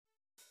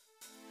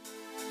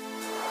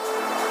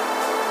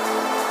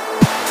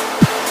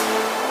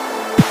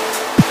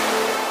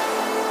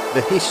The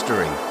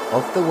History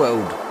of the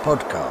World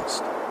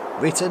podcast,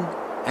 written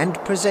and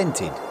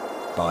presented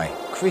by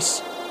Chris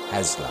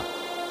Hasler.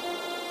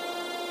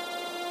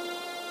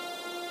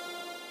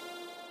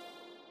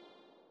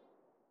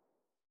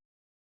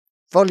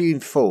 Volume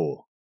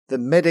 4, The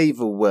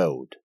Medieval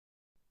World.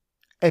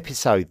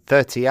 Episode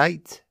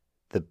 38,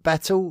 The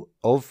Battle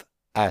of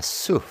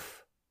Arsuf.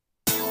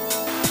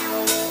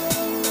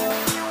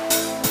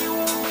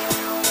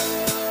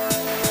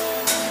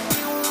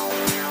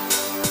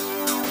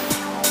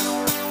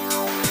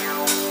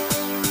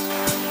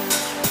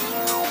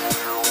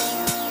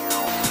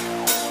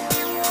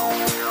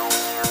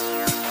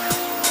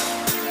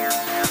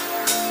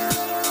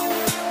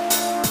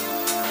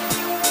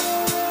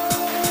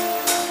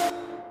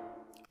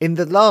 In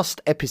the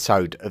last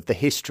episode of the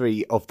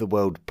History of the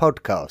World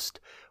podcast,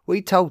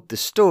 we told the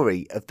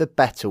story of the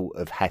Battle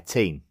of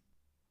Hattin.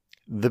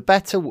 The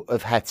Battle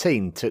of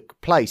Hattin took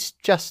place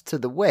just to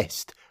the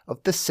west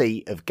of the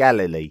Sea of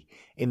Galilee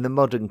in the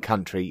modern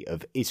country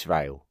of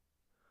Israel.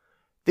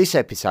 This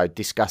episode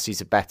discusses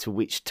a battle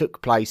which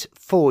took place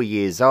 4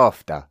 years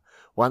after,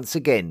 once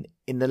again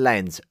in the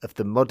lands of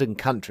the modern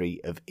country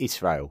of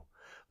Israel,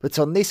 but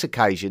on this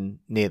occasion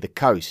near the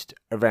coast,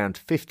 around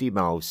 50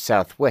 miles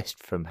southwest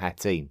from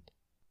Hattin.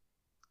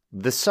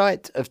 The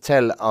site of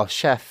Tel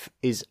Arshaf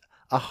is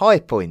a high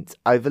point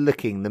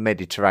overlooking the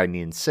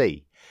Mediterranean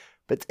Sea,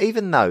 but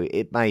even though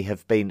it may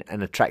have been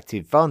an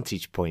attractive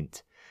vantage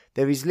point,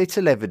 there is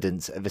little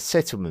evidence of a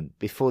settlement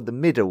before the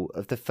middle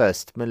of the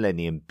first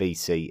millennium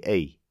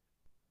BCE.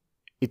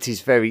 It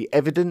is very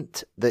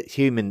evident that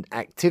human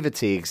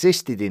activity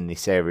existed in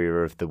this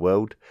area of the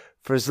world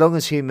for as long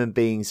as human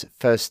beings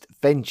first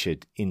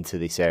ventured into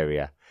this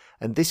area,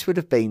 and this would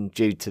have been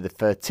due to the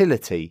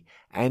fertility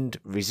and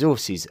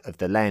resources of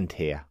the land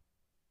here.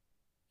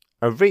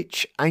 A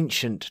rich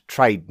ancient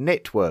trade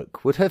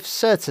network would have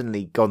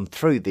certainly gone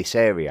through this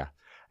area,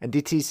 and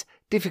it is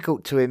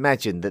difficult to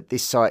imagine that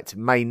this site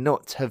may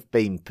not have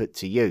been put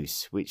to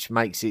use, which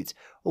makes it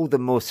all the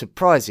more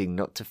surprising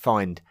not to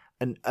find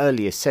an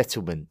earlier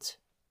settlement.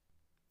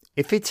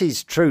 If it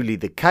is truly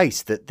the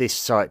case that this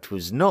site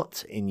was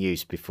not in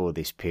use before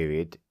this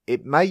period,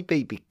 it may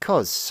be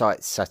because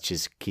sites such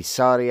as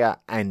Caesarea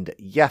and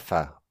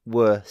Jaffa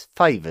were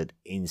favoured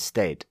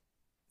instead.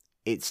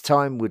 Its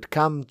time would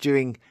come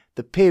during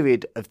the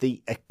period of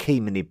the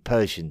Achaemenid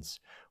Persians,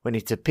 when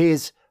it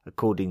appears,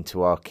 according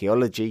to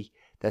archaeology,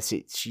 that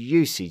its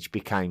usage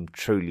became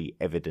truly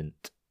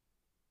evident.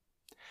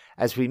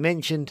 As we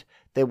mentioned,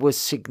 there was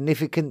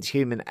significant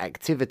human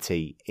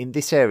activity in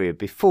this area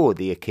before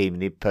the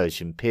Achaemenid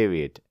Persian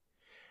period,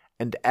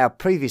 and our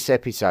previous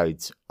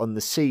episodes on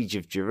the siege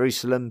of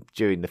Jerusalem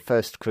during the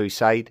First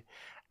Crusade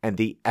and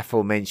the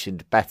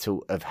aforementioned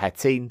Battle of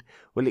Hattin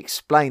will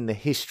explain the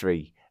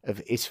history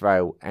of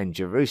Israel and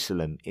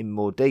Jerusalem in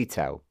more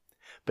detail,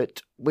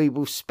 but we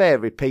will spare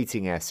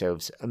repeating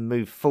ourselves and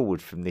move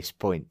forward from this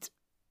point.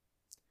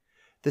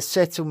 The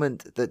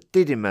settlement that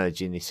did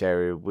emerge in this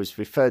area was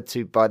referred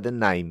to by the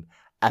name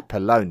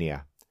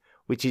Apollonia,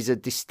 which is a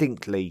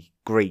distinctly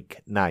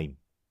Greek name.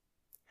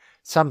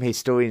 Some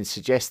historians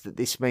suggest that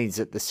this means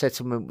that the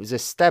settlement was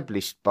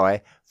established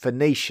by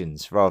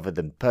Phoenicians rather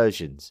than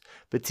Persians,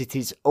 but it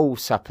is all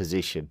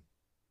supposition.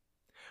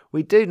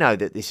 We do know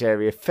that this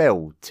area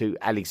fell to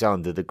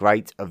Alexander the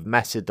Great of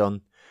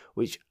Macedon,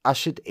 which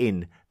ushered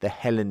in the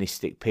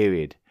Hellenistic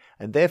period,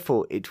 and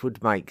therefore it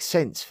would make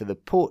sense for the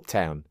port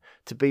town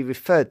to be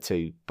referred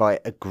to by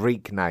a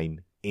Greek name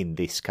in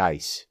this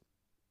case.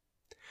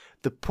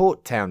 The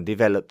port town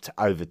developed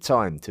over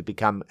time to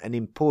become an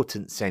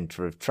important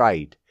centre of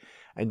trade,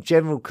 and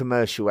general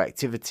commercial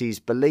activity is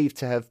believed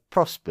to have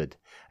prospered,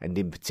 and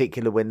in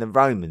particular when the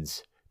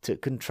Romans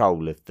took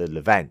control of the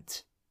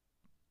Levant.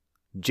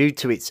 Due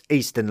to its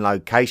eastern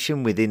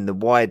location within the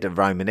wider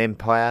Roman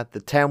Empire,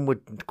 the town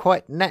would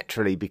quite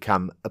naturally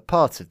become a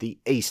part of the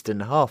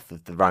eastern half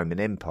of the Roman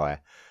Empire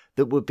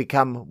that would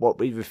become what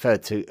we refer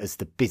to as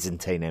the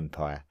Byzantine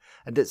Empire,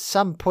 and at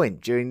some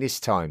point during this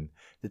time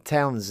the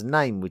town's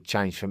name would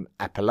change from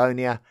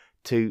Apollonia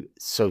to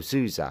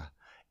Sozusa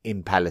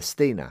in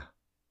Palestina.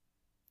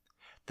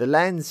 The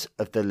lands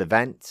of the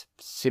Levant,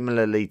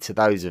 similarly to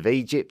those of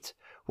Egypt,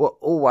 were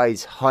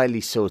always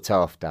highly sought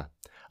after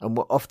and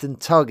were often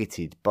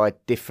targeted by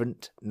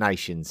different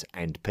nations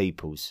and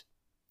peoples.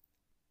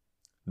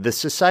 The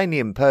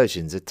Sasanian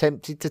Persians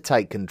attempted to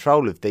take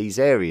control of these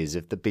areas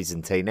of the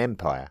Byzantine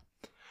Empire,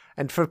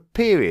 and for a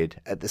period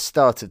at the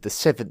start of the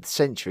 7th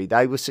century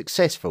they were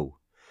successful,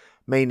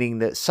 meaning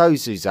that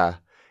Sozusa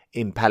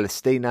in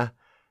Palestina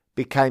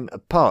became a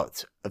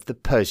part of the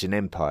Persian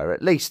Empire,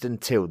 at least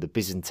until the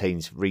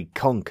Byzantines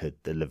reconquered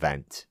the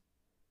Levant.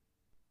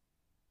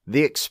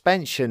 The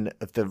expansion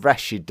of the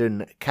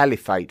Rashidun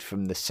Caliphate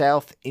from the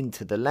south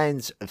into the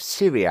lands of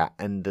Syria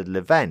and the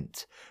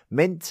Levant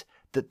meant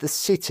that the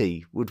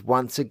city would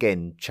once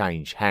again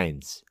change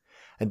hands,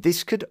 and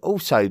this could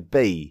also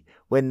be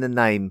when the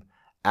name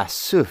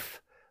Arsuf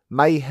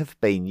may have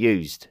been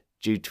used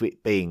due to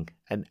it being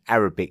an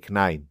Arabic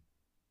name.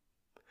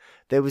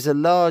 There was a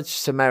large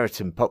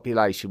Samaritan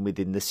population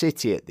within the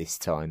city at this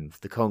time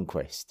of the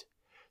conquest.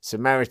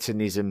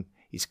 Samaritanism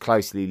is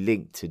closely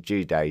linked to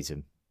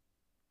Judaism.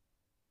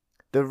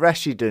 The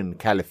Rashidun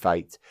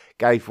Caliphate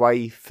gave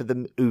way for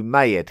the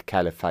Umayyad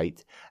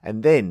Caliphate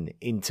and then,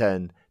 in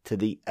turn, to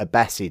the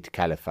Abbasid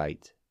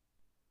Caliphate.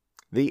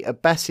 The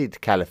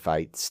Abbasid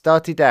Caliphate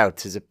started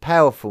out as a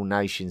powerful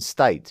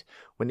nation-state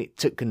when it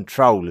took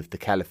control of the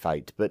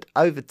Caliphate, but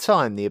over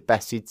time the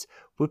Abbasids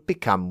would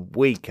become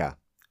weaker,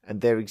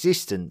 and their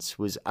existence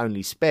was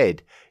only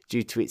spared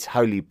due to its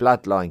holy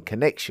bloodline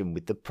connection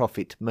with the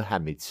Prophet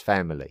Muhammad's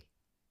family.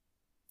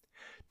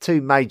 Two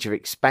major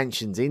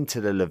expansions into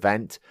the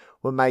Levant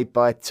were made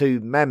by two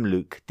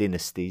Mamluk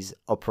dynasties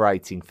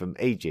operating from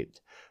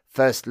Egypt.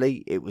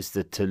 Firstly, it was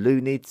the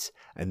Tulunids,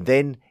 and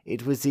then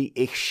it was the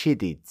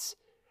Ikhshidids.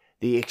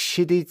 The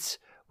Ikhshidids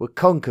were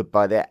conquered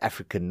by their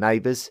African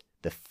neighbours,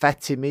 the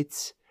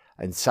Fatimids,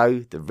 and so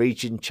the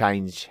region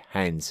changed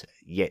hands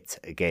yet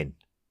again.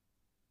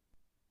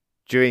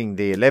 During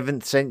the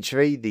 11th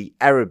century, the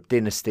Arab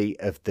dynasty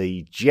of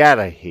the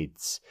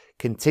Jarahids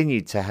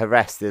continued to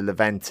harass the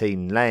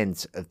Levantine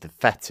lands of the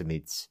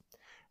Fatimids,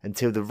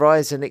 until the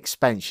rise and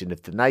expansion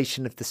of the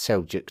nation of the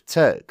Seljuk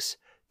Turks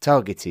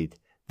targeted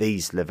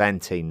these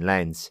Levantine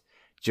lands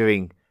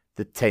during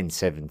the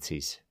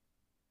 1070s.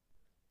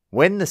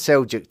 When the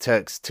Seljuk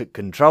Turks took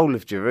control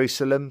of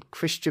Jerusalem,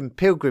 Christian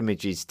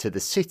pilgrimages to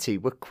the city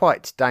were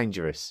quite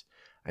dangerous,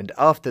 and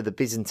after the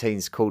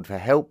Byzantines called for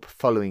help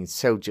following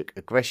Seljuk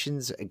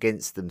aggressions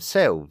against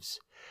themselves,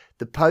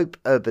 the Pope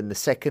Urban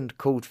II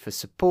called for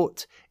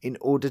support in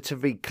order to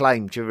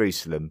reclaim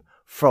Jerusalem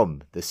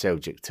from the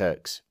Seljuk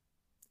Turks.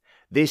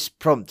 This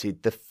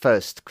prompted the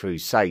First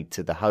Crusade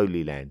to the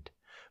Holy Land,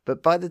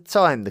 but by the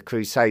time the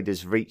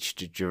Crusaders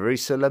reached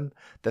Jerusalem,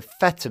 the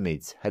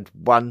Fatimids had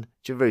won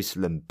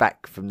Jerusalem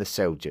back from the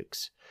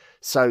Seljuks,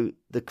 so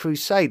the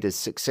Crusaders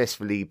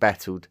successfully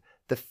battled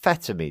the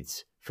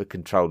Fatimids for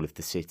control of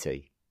the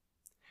city.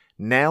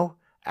 Now,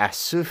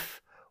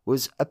 Asuf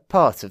was a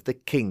part of the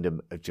Kingdom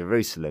of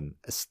Jerusalem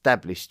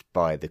established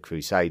by the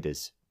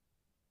Crusaders.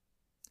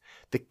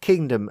 The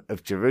Kingdom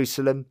of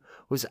Jerusalem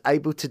was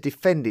able to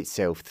defend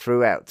itself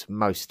throughout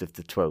most of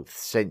the 12th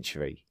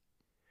century.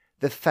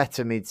 The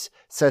Fatimids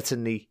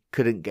certainly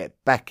couldn't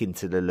get back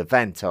into the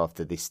Levant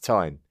after this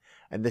time,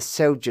 and the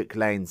Seljuk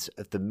lands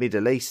of the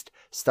Middle East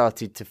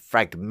started to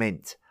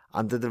fragment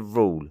under the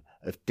rule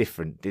of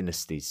different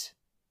dynasties.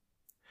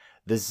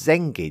 The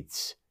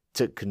Zengids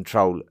took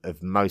control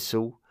of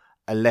Mosul,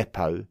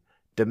 Aleppo,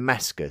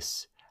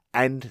 Damascus,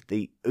 and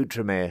the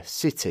Outremer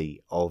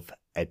city of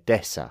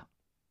Edessa.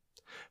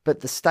 But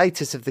the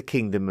status of the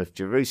Kingdom of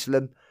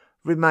Jerusalem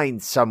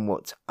remained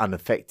somewhat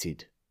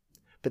unaffected.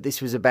 But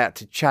this was about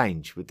to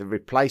change with the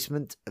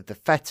replacement of the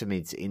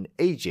Fatimids in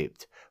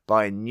Egypt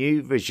by a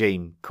new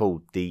regime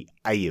called the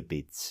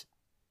Ayyubids.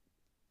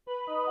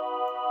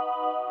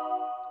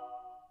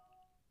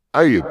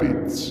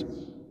 Ayyubids.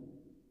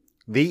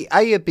 The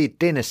Ayyubid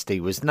dynasty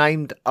was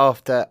named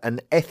after an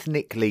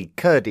ethnically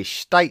Kurdish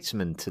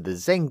statesman to the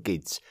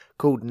Zengids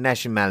called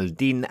Najm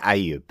al-Din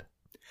Ayyub,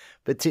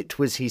 but it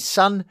was his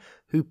son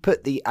who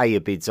put the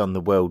Ayyubids on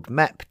the world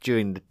map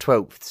during the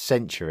 12th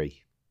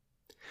century.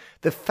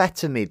 The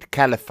Fatimid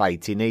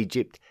Caliphate in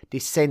Egypt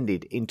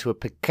descended into a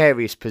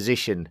precarious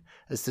position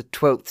as the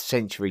 12th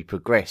century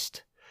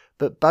progressed,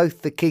 but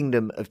both the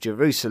Kingdom of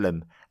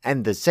Jerusalem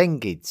and the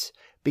Zengids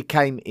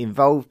became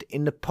involved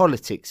in the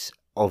politics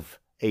of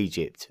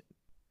Egypt.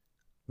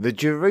 The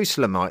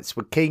Jerusalemites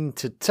were keen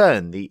to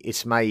turn the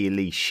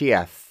Ismaili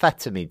Shia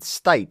Fatimid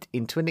state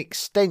into an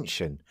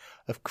extension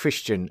of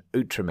Christian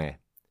Outremer,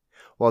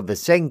 while the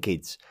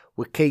Zengids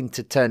were keen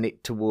to turn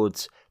it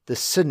towards the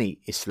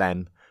Sunni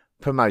Islam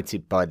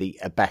promoted by the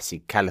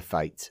Abbasid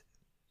Caliphate.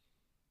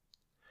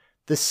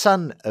 The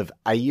son of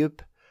Ayyub,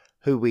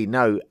 who we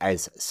know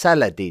as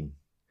Saladin,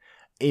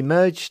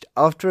 emerged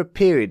after a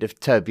period of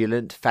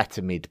turbulent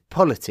Fatimid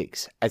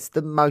politics as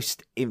the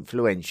most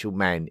influential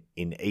man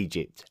in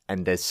Egypt,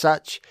 and as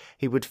such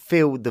he would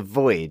fill the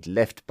void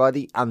left by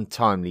the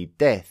untimely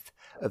death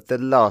of the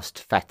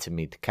last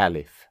Fatimid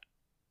Caliph.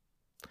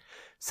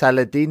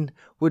 Saladin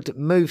would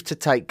move to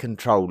take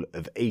control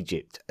of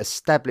Egypt,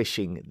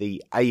 establishing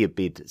the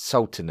Ayyubid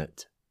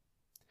Sultanate.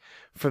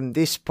 From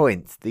this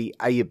point, the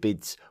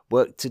Ayyubids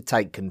worked to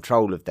take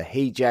control of the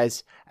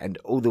Hejaz and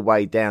all the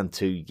way down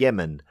to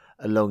Yemen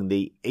along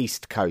the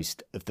east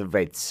coast of the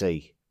Red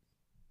Sea.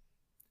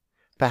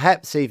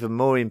 Perhaps even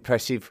more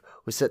impressive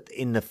was that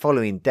in the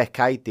following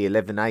decade, the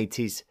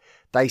 1180s,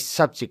 they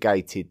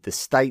subjugated the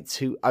states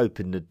who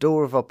opened the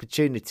door of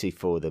opportunity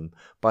for them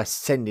by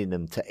sending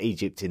them to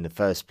Egypt in the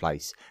first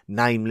place,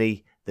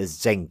 namely the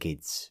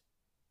Zengids.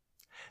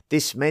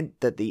 This meant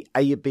that the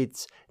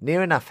Ayyubids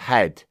near enough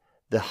had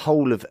the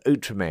whole of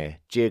Outremer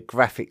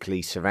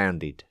geographically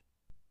surrounded.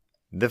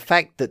 The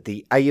fact that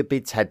the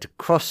Ayyubids had to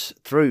cross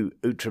through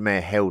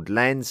Outremer-held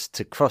lands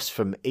to cross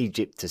from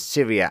Egypt to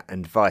Syria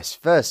and vice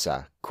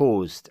versa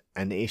caused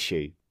an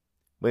issue.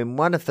 When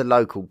one of the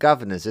local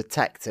governors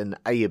attacked an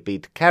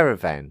Ayyubid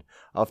caravan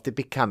after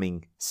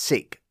becoming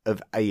sick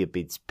of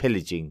Ayyubids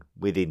pillaging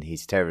within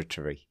his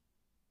territory.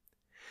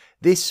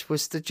 This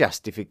was the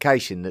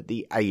justification that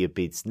the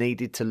Ayyubids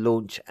needed to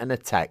launch an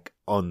attack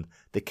on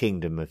the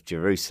Kingdom of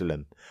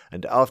Jerusalem,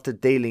 and after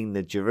dealing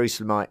the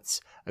Jerusalemites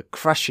a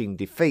crushing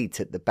defeat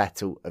at the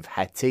Battle of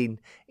Hattin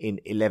in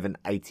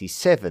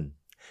 1187,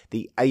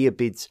 the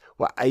Ayyubids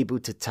were able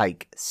to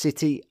take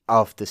city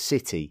after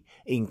city,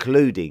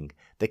 including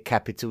the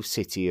capital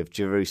city of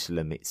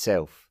Jerusalem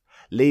itself,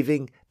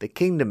 leaving the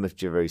Kingdom of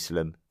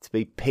Jerusalem to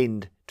be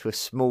pinned to a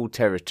small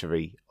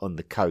territory on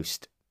the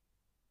coast.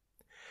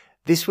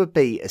 This would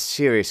be a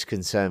serious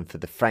concern for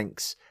the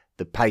Franks,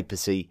 the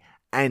papacy,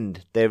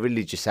 and their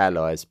religious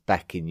allies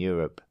back in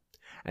Europe,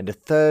 and a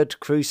third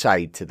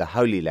crusade to the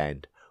Holy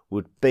Land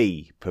would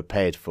be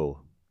prepared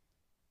for.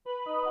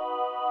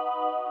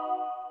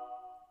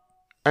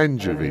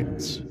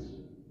 Angevins.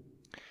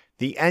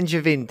 The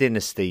Angevin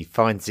dynasty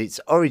finds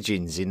its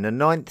origins in the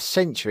 9th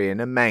century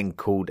in a man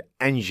called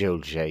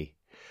Angelge,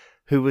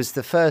 who was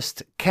the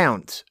first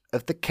count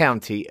of the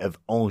county of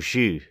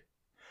Anjou,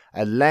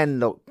 a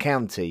landlocked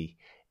county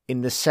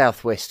in the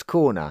southwest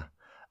corner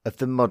of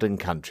the modern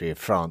country of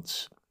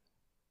France.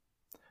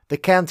 The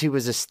county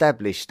was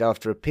established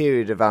after a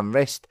period of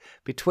unrest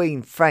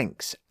between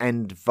Franks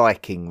and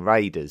Viking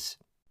raiders.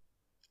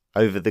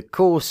 Over the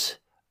course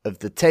of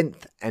the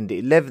 10th and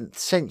 11th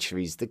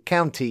centuries, the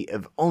county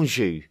of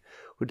Anjou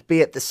would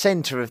be at the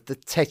centre of the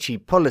tetchy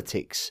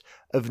politics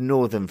of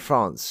northern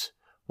France,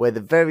 where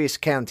the various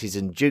counties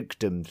and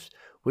dukedoms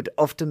would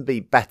often be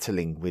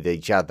battling with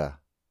each other.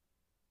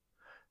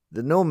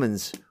 The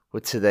Normans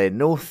were to their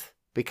north,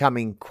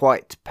 becoming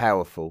quite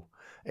powerful,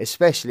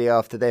 especially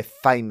after their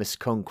famous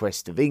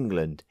conquest of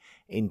England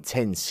in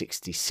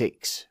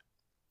 1066.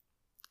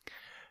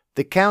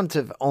 The Count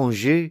of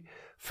Anjou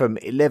from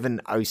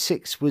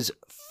 1106 was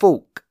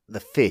Fulk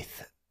V,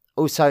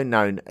 also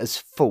known as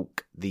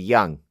Fulk the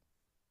Young.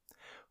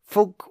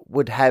 Fulk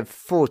would have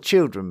 4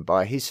 children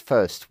by his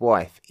first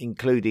wife,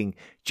 including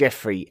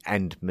Geoffrey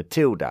and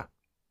Matilda.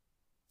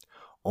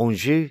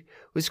 Anjou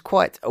was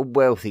quite a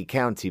wealthy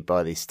county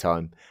by this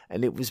time,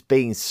 and it was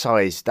being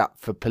sized up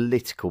for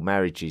political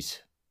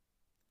marriages.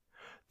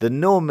 The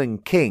Norman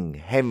king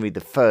Henry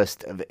I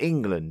of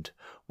England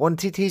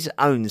wanted his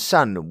own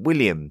son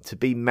William to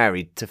be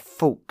married to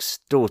Fulk's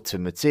daughter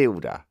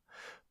Matilda,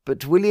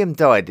 but William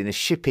died in a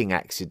shipping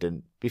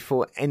accident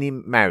before any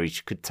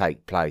marriage could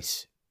take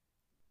place.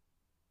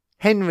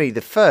 Henry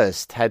I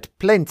had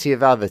plenty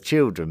of other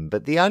children,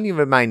 but the only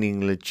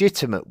remaining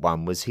legitimate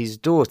one was his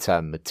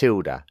daughter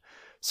Matilda,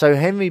 so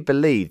Henry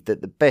believed that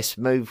the best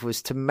move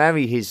was to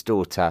marry his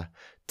daughter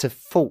to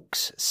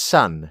Fulk's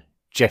son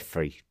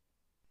Geoffrey.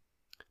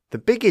 The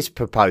biggest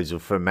proposal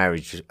for a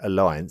marriage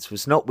alliance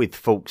was not with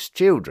Fulk's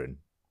children,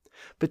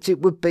 but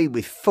it would be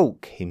with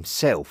Fulk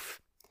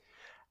himself.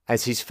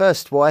 As his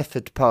first wife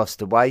had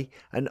passed away,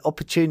 an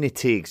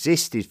opportunity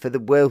existed for the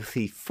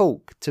wealthy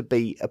Fulk to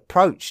be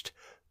approached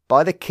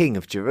by the King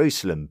of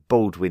Jerusalem,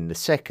 Baldwin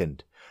II,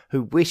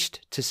 who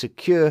wished to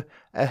secure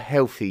a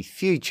healthy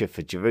future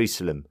for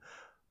Jerusalem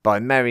by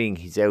marrying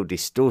his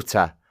eldest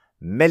daughter,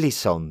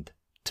 Melisande,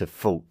 to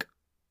Fulk.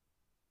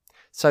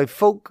 So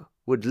Fulk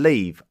would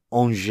leave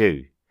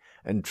Anjou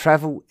and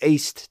travel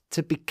east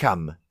to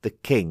become the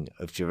King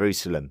of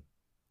Jerusalem.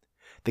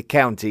 The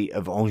county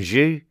of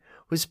Anjou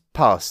was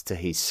passed to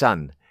his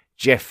son,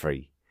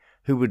 Geoffrey,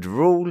 who would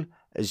rule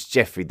as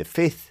Geoffrey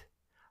V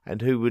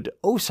and who would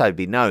also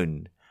be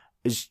known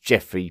as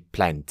Geoffrey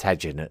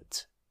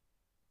Plantagenet.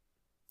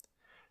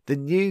 The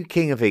new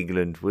King of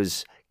England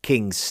was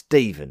King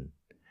Stephen,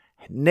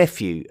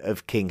 nephew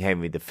of King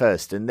Henry I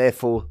and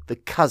therefore the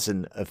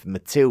cousin of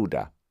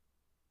Matilda.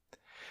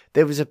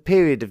 There was a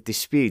period of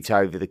dispute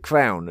over the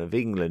crown of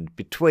England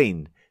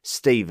between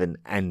Stephen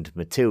and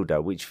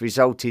Matilda, which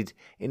resulted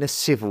in a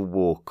civil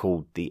war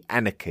called the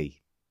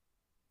Anarchy.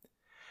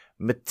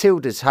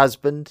 Matilda's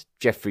husband,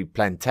 Geoffrey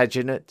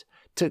Plantagenet,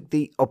 took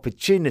the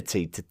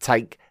opportunity to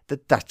take the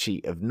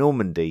Duchy of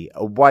Normandy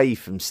away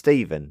from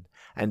Stephen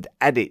and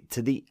add it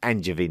to the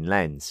Angevin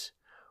lands,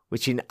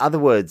 which in other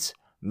words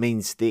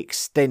means the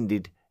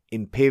extended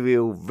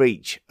imperial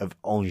reach of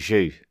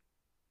Anjou.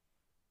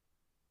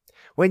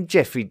 When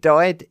Geoffrey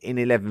died in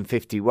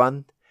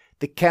 1151,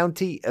 the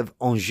county of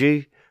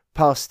Anjou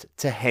passed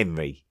to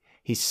Henry,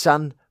 his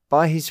son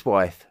by his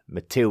wife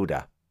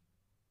Matilda.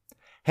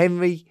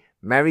 Henry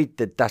married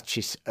the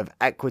Duchess of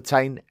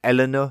Aquitaine,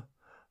 Eleanor,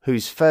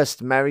 whose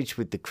first marriage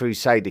with the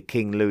Crusader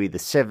King Louis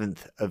VII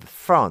of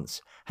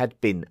France had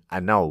been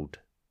annulled.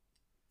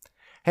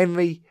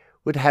 Henry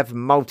would have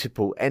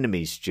multiple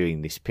enemies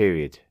during this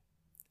period.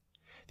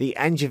 The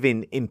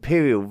Angevin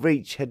imperial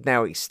reach had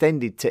now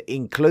extended to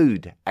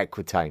include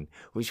Aquitaine,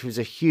 which was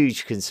a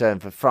huge concern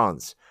for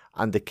France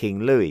under King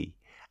Louis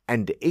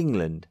and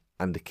England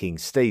under King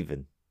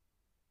Stephen.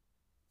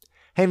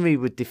 Henry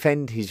would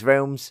defend his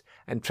realms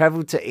and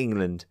travel to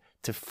England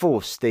to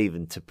force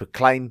Stephen to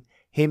proclaim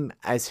him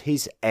as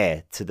his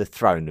heir to the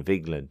throne of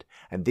England,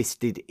 and this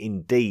did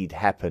indeed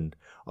happen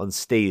on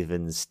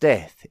Stephen's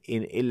death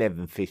in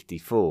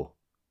 1154.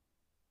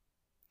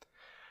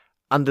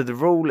 Under the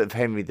rule of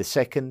Henry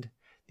II,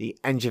 the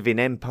Angevin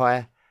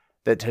Empire,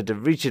 that had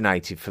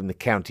originated from the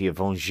county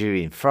of Anjou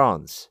in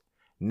France,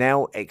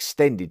 now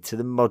extended to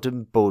the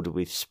modern border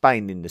with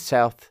Spain in the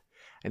south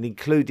and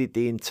included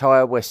the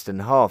entire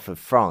western half of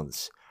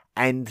France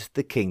and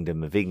the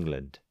Kingdom of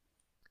England.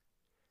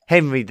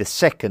 Henry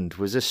II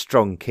was a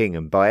strong king,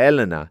 and by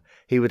Eleanor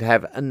he would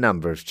have a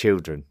number of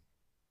children.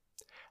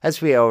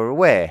 As we are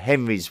aware,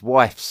 Henry's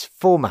wife's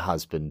former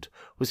husband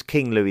was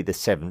King Louis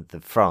VII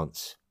of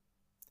France.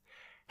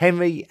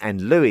 Henry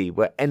and Louis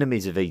were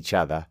enemies of each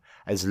other,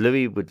 as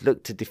Louis would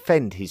look to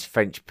defend his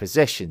French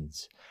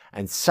possessions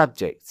and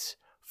subjects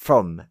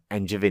from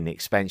Angevin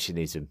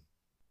expansionism.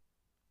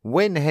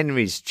 When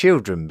Henry's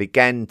children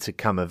began to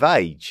come of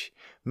age,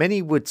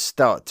 many would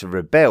start to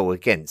rebel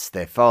against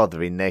their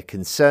father in their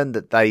concern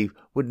that they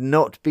would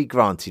not be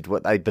granted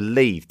what they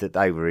believed that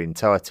they were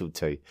entitled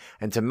to,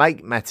 and to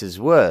make matters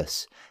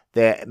worse,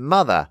 their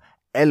mother,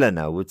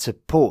 Eleanor, would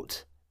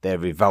support their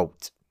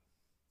revolt.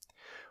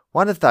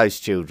 One of those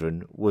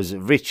children was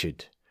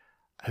Richard,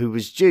 who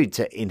was due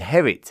to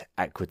inherit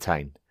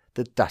Aquitaine,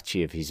 the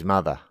duchy of his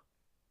mother.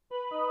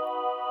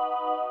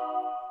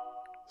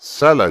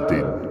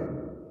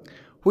 Saladin.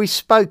 We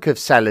spoke of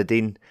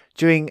Saladin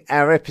during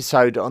our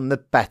episode on the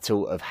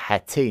Battle of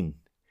Hattin.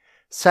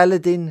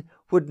 Saladin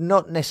would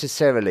not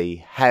necessarily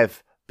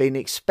have been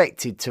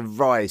expected to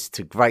rise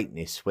to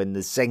greatness when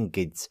the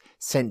Zengids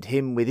sent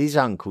him with his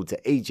uncle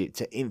to Egypt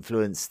to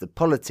influence the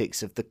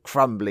politics of the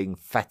crumbling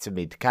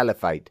Fatimid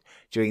Caliphate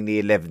during the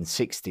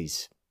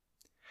 1160s.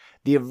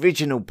 The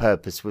original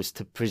purpose was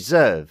to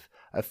preserve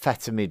a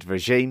Fatimid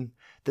regime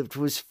that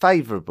was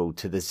favourable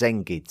to the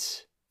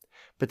Zengids.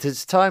 But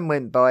as time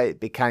went by,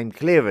 it became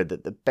clearer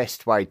that the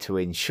best way to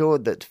ensure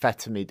that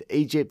Fatimid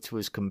Egypt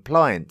was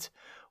compliant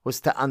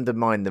was to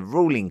undermine the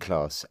ruling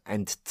class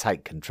and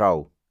take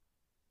control.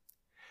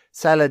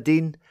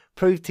 Saladin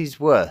proved his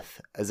worth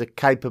as a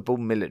capable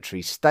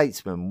military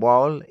statesman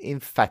while in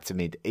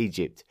Fatimid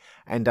Egypt,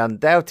 and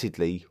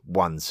undoubtedly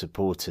won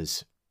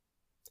supporters.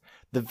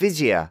 The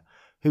vizier,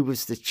 who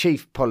was the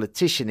chief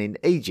politician in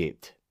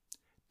Egypt,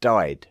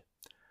 died,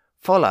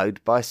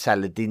 followed by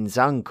Saladin's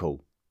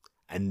uncle,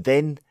 and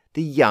then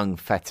the young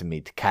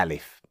Fatimid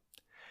Caliph,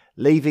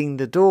 leaving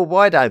the door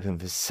wide open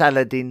for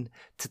Saladin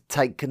to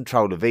take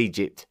control of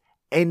Egypt,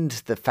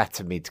 end the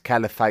Fatimid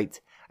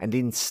Caliphate, and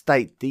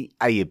instate the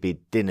Ayyubid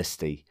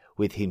dynasty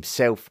with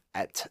himself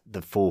at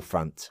the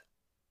forefront.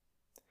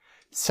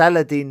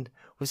 Saladin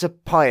was a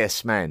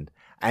pious man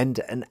and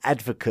an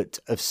advocate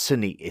of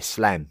Sunni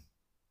Islam.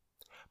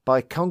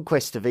 By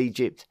conquest of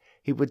Egypt,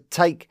 he would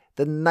take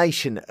the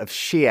nation of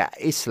Shia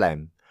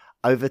Islam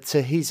over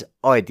to his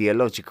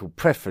ideological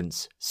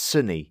preference,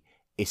 Sunni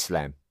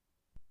Islam.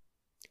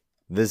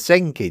 The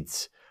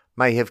Zengids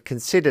may have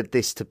considered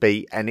this to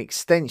be an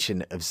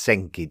extension of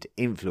Zengid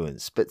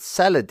influence, but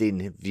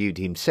Saladin viewed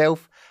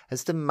himself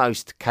as the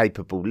most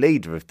capable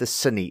leader of the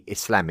Sunni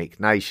Islamic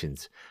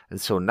nations and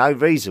saw no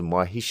reason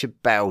why he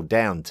should bow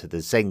down to the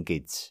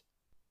Zengids.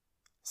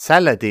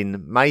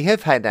 Saladin may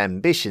have had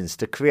ambitions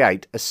to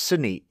create a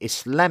Sunni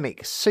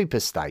Islamic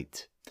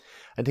superstate,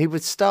 and he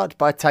would start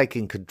by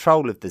taking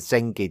control of the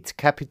Zengid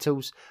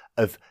capitals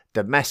of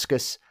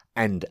Damascus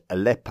and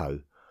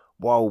Aleppo,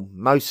 while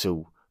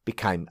Mosul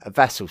became a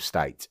vassal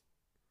state.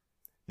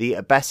 The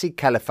Abbasid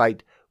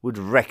Caliphate would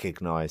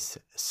recognise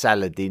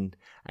Saladin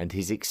and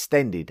his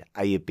extended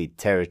Ayyubid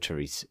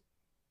territories.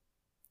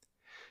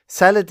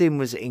 Saladin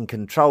was in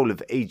control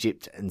of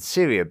Egypt and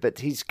Syria, but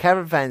his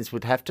caravans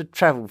would have to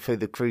travel through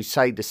the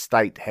Crusader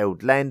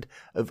state-held land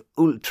of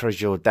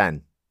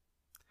Ultra-Jordan.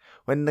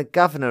 When the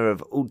governor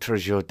of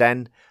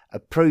Ultra-Jordan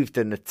approved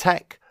an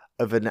attack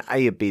of an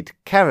Ayyubid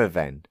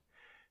caravan,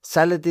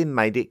 Saladin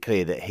made it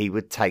clear that he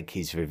would take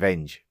his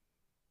revenge.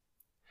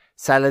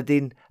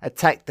 Saladin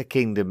attacked the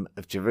kingdom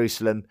of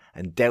Jerusalem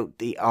and dealt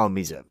the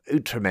armies of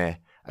Outremer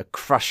a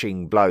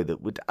crushing blow that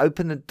would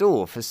open a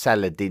door for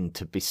Saladin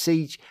to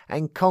besiege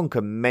and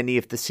conquer many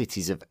of the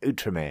cities of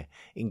Outremer,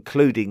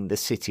 including the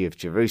city of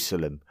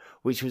Jerusalem,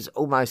 which was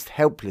almost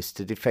helpless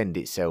to defend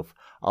itself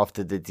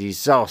after the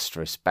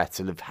disastrous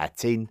Battle of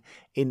Hattin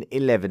in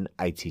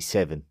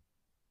 1187.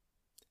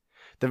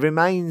 The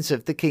remains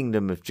of the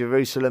Kingdom of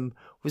Jerusalem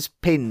was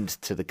pinned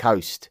to the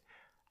coast,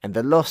 and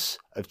the loss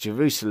of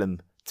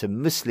Jerusalem to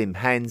Muslim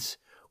hands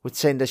would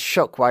send a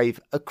shockwave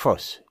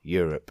across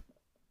Europe.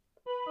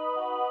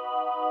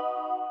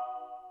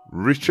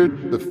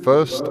 Richard I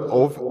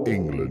of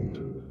England.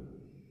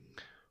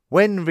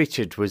 When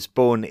Richard was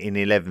born in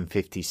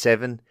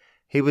 1157,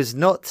 he was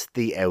not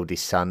the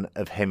eldest son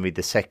of Henry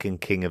II,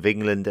 King of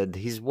England, and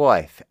his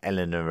wife,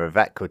 Eleanor of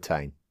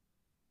Aquitaine.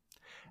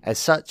 As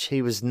such,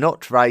 he was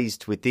not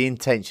raised with the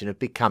intention of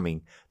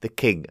becoming the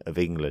King of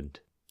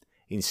England.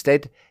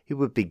 Instead, he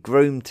would be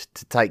groomed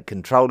to take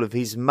control of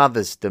his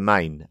mother's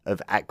domain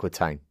of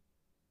Aquitaine.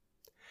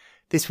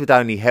 This would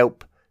only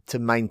help to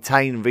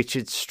maintain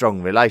Richard's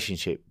strong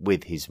relationship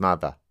with his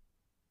mother.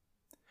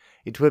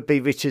 It would be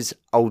Richard's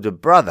older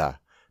brother,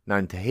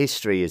 known to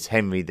history as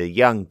Henry the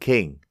Young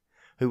King,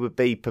 who would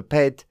be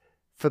prepared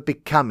for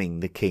becoming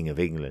the King of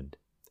England.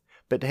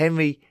 But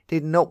Henry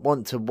did not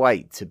want to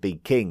wait to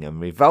be king and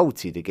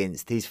revolted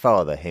against his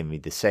father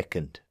Henry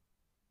II.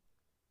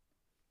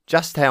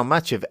 Just how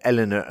much of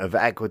Eleanor of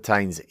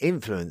Aquitaine's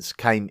influence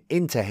came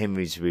into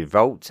Henry's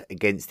revolt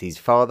against his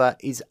father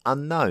is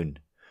unknown,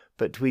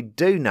 but we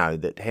do know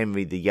that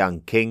Henry the young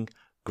king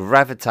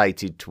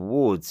gravitated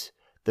towards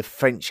the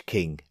French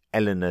king,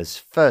 Eleanor's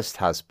first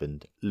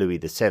husband, Louis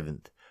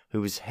VII,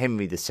 who was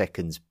Henry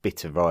II's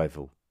bitter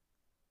rival.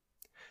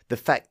 The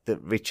fact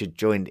that Richard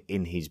joined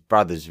in his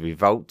brother's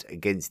revolt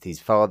against his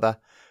father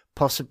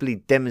possibly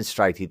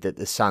demonstrated that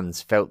the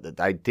sons felt that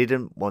they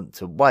didn't want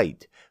to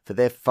wait for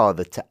their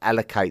father to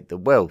allocate the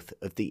wealth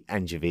of the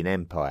Angevin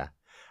Empire,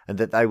 and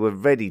that they were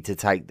ready to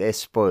take their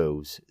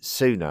spoils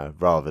sooner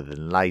rather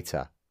than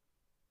later.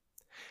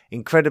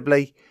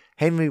 Incredibly,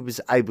 Henry was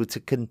able to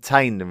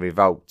contain the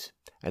revolt,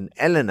 and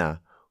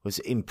Eleanor was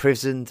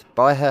imprisoned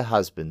by her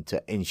husband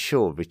to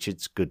ensure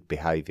Richard's good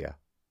behaviour.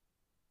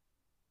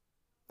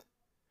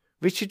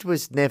 Richard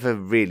was never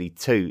really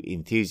too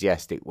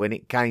enthusiastic when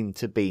it came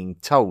to being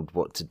told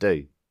what to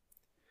do.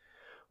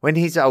 When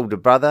his older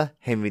brother,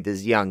 Henry the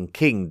young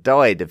king,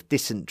 died of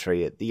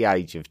dysentery at the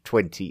age of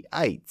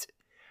 28,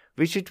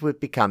 Richard would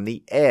become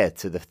the heir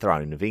to the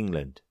throne of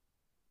England.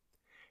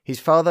 His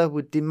father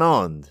would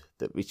demand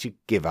that Richard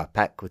give up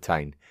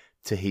Aquitaine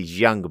to his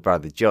younger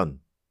brother John,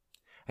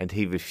 and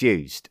he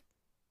refused.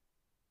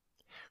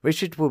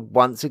 Richard would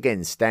once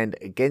again stand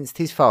against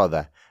his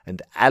father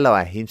and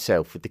ally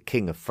himself with the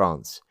King of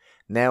France,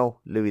 now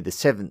Louis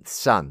VII's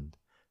son,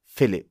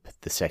 Philip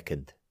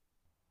II.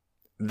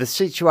 The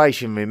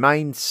situation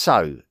remained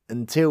so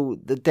until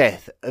the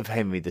death of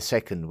Henry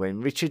II,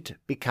 when Richard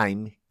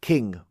became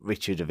King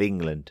Richard of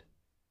England.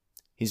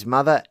 His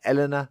mother,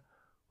 Eleanor,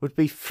 would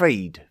be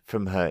freed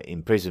from her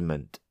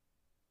imprisonment.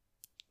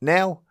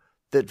 Now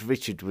that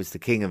Richard was the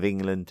King of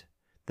England,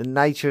 the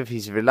nature of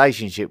his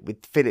relationship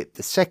with Philip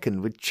II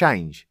would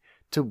change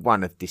to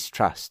one of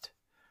distrust,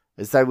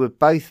 as they would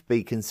both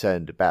be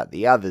concerned about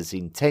the other's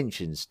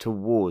intentions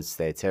towards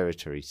their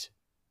territories.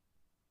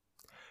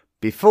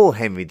 Before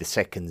Henry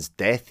II's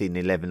death in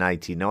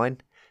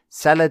 1189,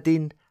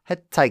 Saladin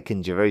had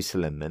taken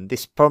Jerusalem, and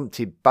this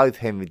prompted both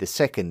Henry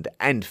II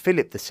and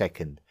Philip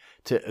II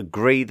to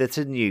agree that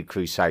a new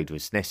crusade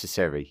was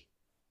necessary.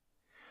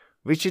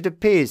 Richard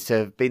appears to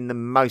have been the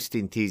most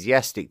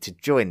enthusiastic to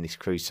join this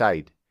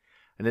crusade,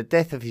 and the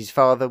death of his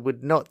father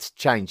would not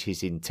change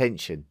his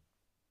intention.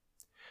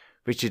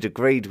 Richard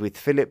agreed with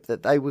Philip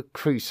that they would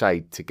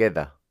crusade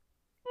together.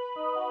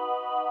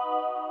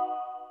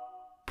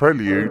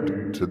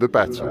 Prelude to the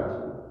battle.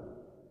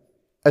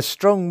 A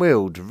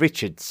strong-willed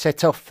Richard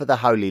set off for the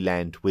Holy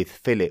Land with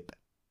Philip.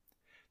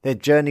 Their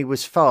journey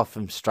was far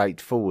from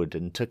straightforward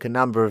and took a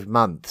number of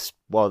months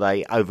while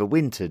they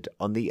overwintered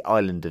on the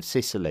island of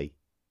Sicily.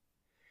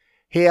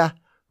 Here,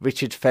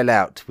 Richard fell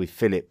out with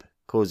Philip,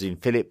 causing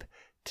Philip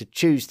to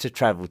choose to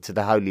travel to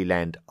the Holy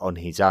Land on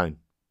his own.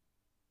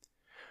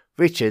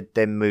 Richard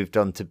then moved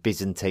on to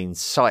Byzantine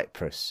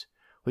Cyprus,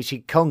 which he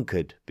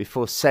conquered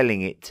before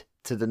selling it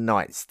to the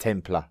Knights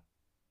Templar.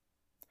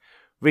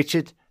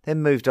 Richard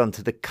then moved on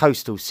to the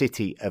coastal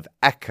city of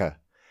Acre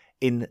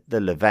in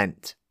the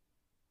Levant.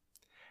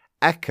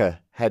 Acre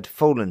had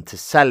fallen to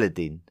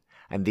Saladin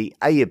and the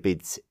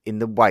Ayyubids in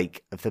the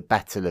wake of the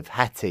Battle of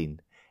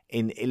Hattin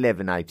in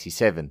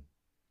 1187.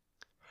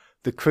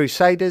 The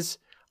Crusaders,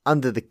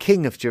 under the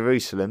King of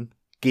Jerusalem,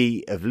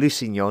 Guy of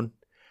Lusignan,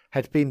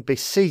 had been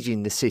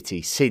besieging the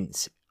city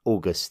since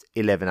August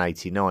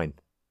 1189.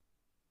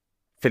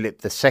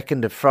 Philip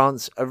II of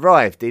France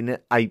arrived in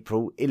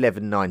April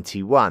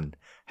 1191,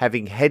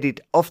 having headed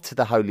off to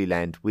the Holy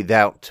Land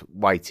without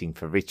waiting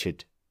for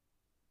Richard.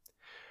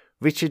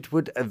 Richard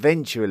would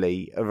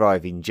eventually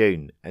arrive in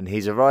June, and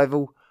his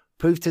arrival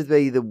proved to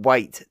be the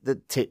weight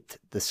that tipped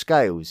the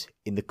scales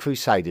in the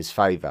Crusaders'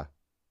 favour.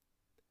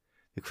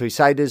 The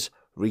Crusaders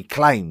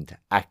reclaimed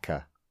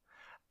Acre,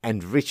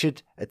 and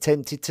Richard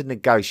attempted to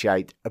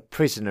negotiate a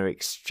prisoner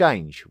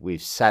exchange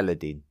with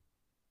Saladin.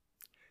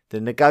 The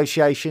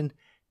negotiation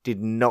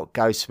did not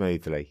go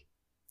smoothly,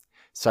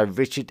 so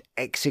Richard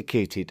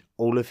executed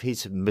all of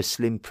his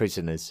Muslim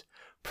prisoners,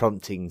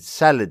 prompting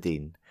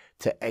Saladin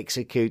to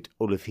execute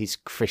all of his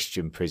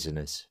Christian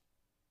prisoners.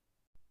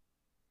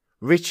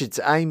 Richard's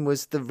aim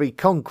was the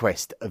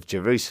reconquest of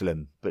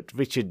Jerusalem, but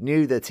Richard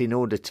knew that in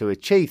order to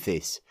achieve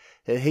this,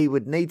 that he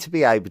would need to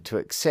be able to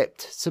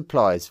accept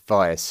supplies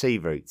via sea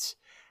routes,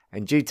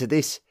 and due to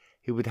this,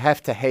 he would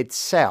have to head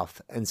south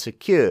and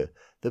secure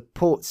the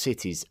port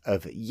cities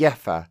of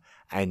Jaffa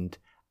and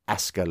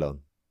Ascalon,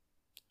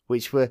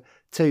 which were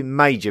two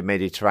major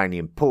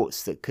Mediterranean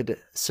ports that could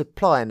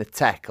supply an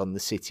attack on the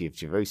city of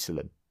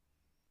Jerusalem.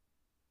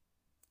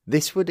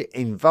 This would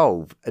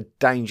involve a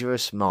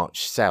dangerous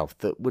march south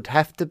that would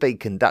have to be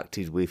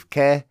conducted with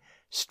care,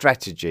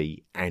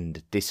 strategy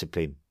and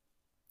discipline.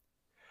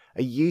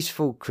 A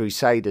useful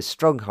Crusader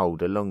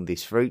stronghold along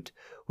this route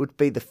would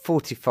be the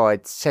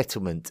fortified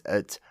settlement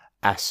at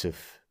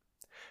Asuf.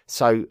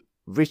 So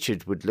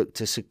Richard would look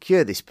to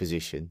secure this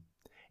position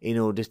in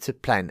order to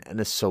plan an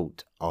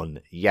assault on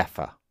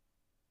Jaffa.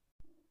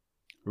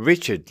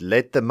 Richard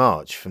led the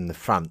march from the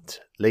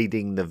front,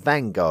 leading the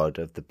vanguard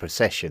of the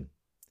procession.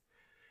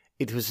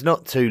 It was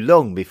not too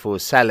long before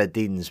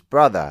Saladin's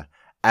brother,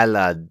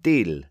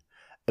 Al-Adil,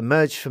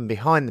 emerged from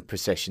behind the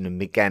procession and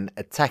began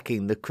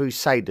attacking the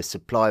Crusader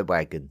supply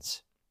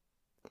wagons.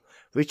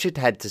 Richard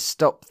had to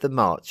stop the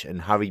march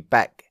and hurry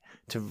back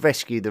to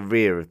rescue the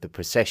rear of the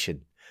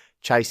procession,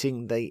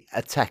 chasing the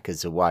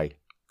attackers away.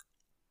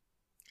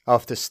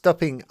 After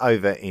stopping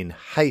over in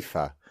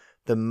Haifa,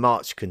 the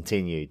march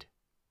continued.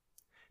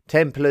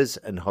 Templars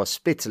and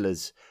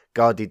Hospitallers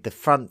guarded the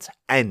front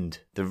and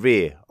the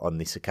rear on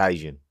this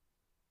occasion.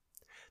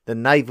 The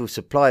naval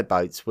supply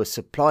boats were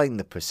supplying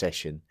the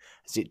procession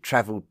as it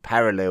travelled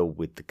parallel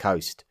with the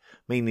coast,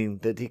 meaning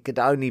that it could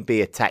only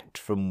be attacked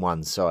from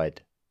one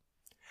side.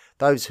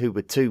 Those who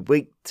were too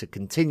weak to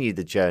continue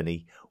the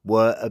journey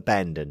were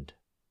abandoned.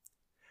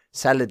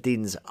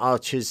 Saladin's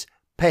archers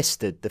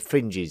pestered the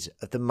fringes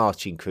of the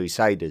marching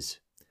Crusaders,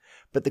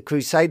 but the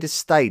Crusaders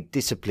stayed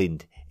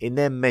disciplined in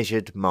their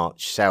measured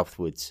march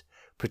southwards,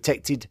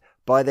 protected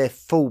by their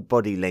full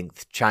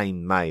body-length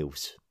chain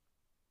mails.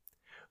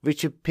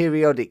 Richard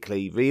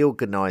periodically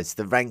reorganised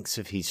the ranks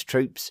of his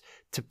troops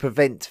to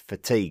prevent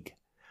fatigue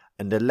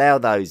and allow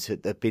those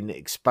that had been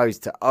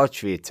exposed to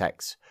archery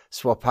attacks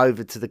swap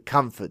over to the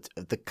comfort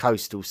of the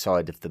coastal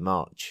side of the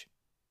march.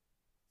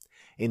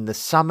 In the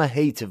summer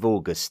heat of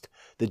August,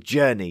 the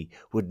journey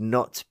would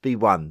not be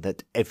one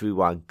that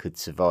everyone could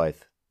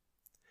survive.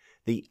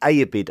 The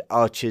Ayyubid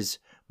archers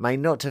may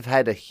not have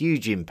had a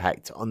huge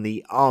impact on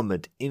the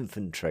armoured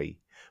infantry,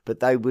 but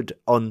they would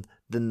on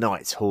the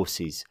knights'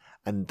 horses,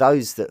 and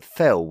those that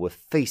fell were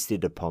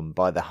feasted upon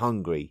by the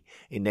hungry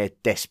in their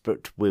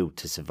desperate will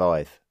to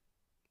survive.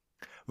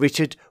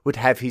 Richard would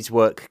have his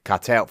work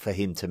cut out for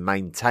him to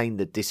maintain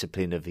the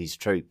discipline of his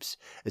troops,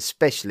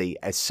 especially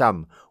as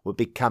some were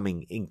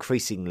becoming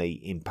increasingly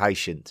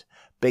impatient,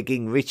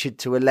 begging Richard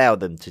to allow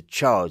them to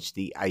charge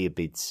the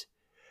Ayyubids.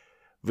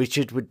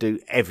 Richard would do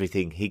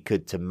everything he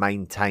could to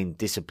maintain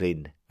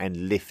discipline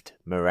and lift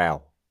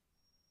morale.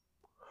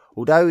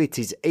 Although it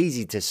is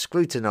easy to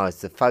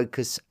scrutinise the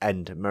focus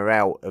and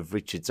morale of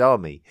Richard's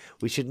army,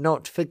 we should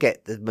not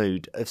forget the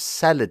mood of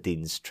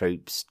Saladin's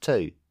troops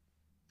too.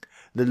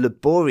 The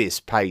laborious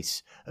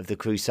pace of the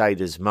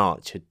Crusaders'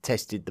 march had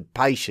tested the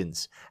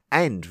patience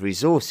and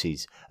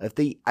resources of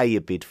the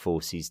Ayyubid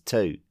forces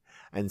too,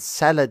 and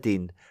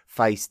Saladin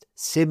faced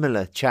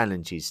similar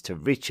challenges to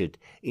Richard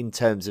in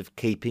terms of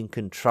keeping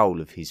control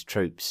of his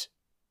troops.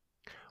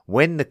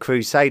 When the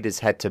Crusaders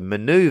had to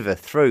manoeuvre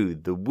through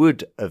the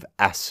wood of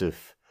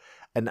Asuf,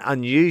 an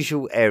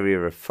unusual area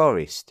of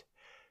forest,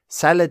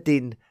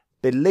 Saladin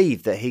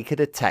believed that he could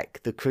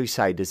attack the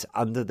Crusaders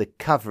under the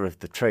cover of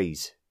the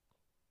trees.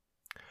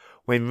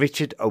 When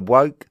Richard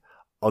awoke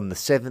on the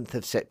 7th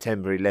of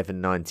September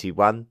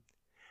 1191,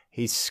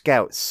 his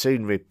scouts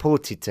soon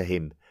reported to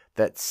him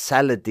that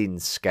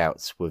Saladin's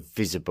scouts were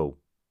visible.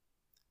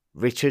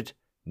 Richard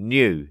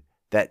knew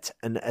that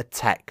an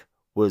attack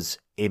was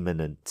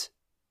imminent.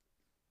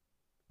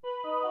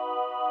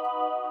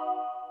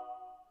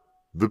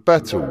 The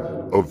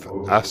Battle of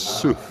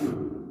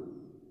Asuf.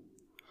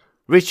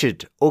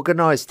 Richard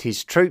organised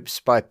his troops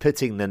by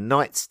putting the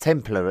Knights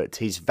Templar at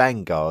his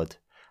vanguard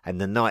and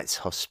the Knights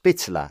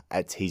Hospitaller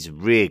at his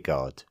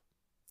rearguard.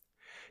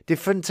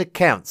 Different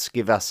accounts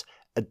give us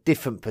a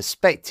different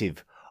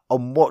perspective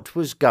on what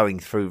was going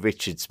through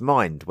Richard's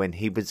mind when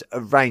he was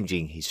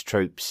arranging his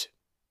troops.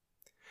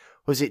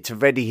 Was it to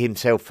ready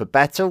himself for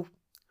battle,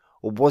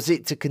 or was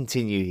it to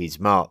continue his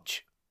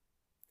march?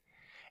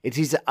 It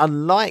is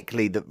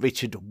unlikely that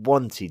Richard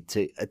wanted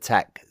to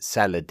attack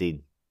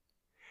Saladin.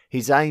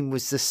 His aim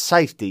was the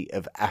safety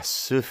of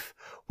Asuf,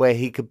 where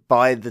he could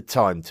bide the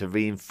time to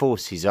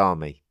reinforce his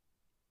army.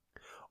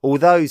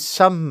 Although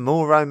some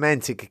more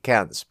romantic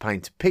accounts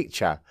paint a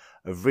picture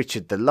of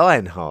Richard the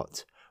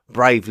Lionheart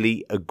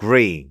bravely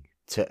agreeing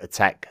to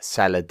attack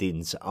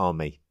Saladin's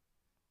army.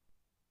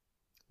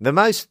 The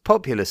most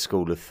popular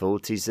school of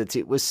thought is that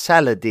it was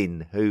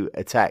Saladin who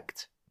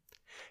attacked.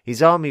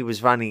 His army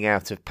was running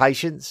out of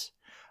patience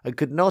and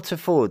could not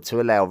afford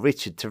to allow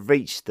Richard to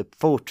reach the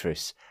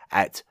fortress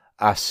at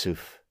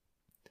Asuf.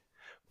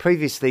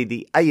 Previously,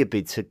 the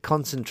Ayyubids had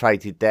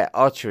concentrated their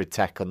archer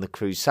attack on the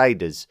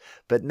Crusaders,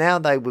 but now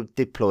they would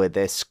deploy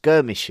their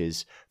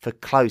skirmishers for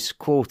close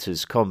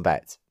quarters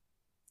combat.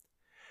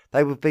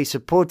 They would be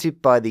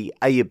supported by the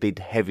Ayyubid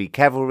heavy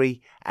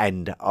cavalry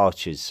and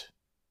archers.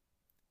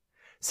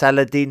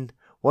 Saladin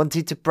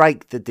wanted to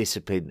break the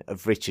discipline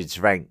of Richard's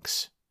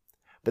ranks,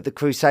 but the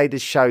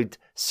Crusaders showed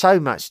so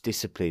much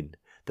discipline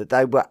that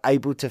they were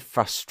able to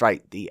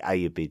frustrate the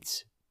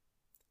Ayyubids.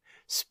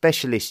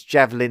 Specialist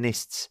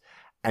javelinists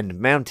and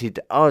mounted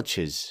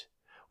archers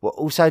were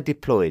also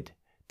deployed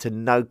to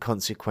no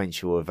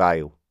consequential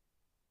avail.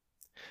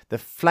 The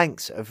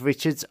flanks of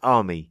Richard's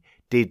army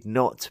did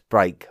not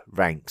break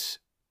ranks.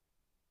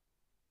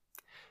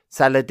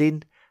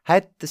 Saladin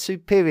had the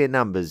superior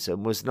numbers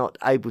and was not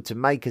able to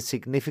make a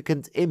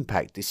significant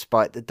impact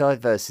despite the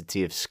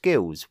diversity of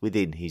skills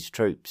within his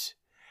troops,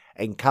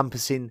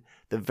 encompassing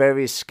the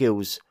various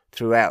skills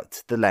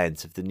throughout the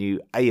lands of the new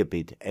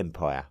Ayyubid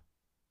Empire.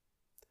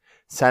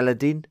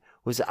 Saladin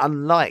was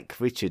unlike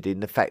Richard in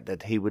the fact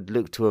that he would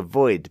look to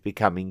avoid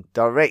becoming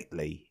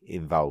directly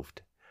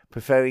involved,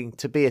 preferring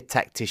to be a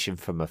tactician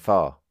from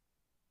afar.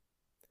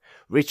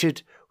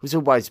 Richard was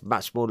always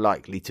much more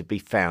likely to be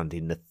found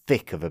in the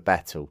thick of a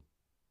battle.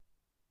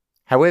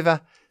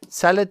 However,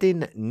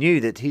 Saladin knew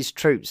that his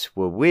troops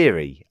were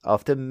weary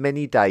after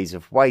many days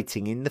of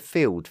waiting in the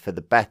field for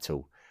the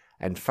battle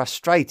and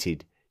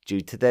frustrated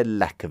due to their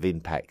lack of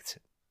impact.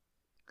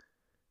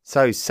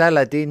 So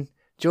Saladin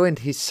joined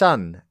his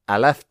son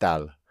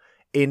Al-Afdal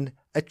in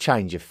a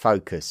change of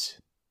focus.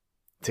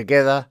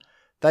 Together,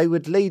 they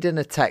would lead an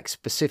attack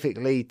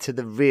specifically to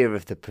the rear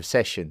of the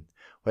procession,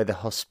 where the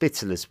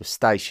Hospitallers were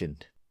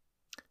stationed.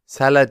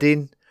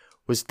 Saladin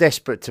was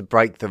desperate to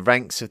break the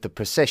ranks of the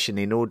procession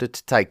in order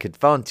to take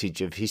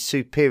advantage of his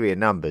superior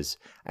numbers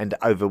and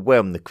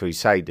overwhelm the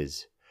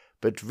Crusaders,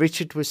 but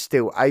Richard was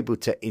still able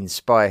to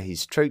inspire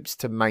his troops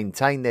to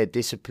maintain their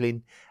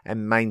discipline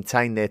and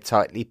maintain their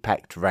tightly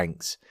packed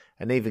ranks,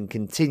 and even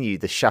continue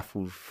the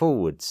shuffle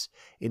forwards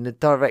in the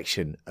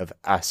direction of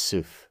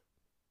As-Suf.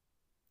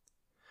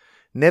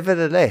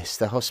 Nevertheless,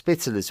 the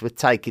Hospitallers were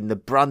taking the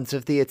brunt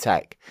of the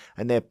attack,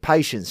 and their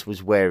patience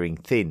was wearing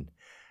thin,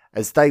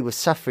 as they were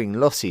suffering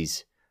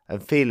losses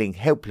and feeling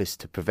helpless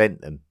to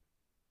prevent them.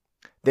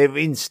 Their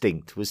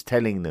instinct was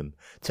telling them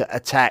to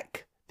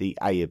attack the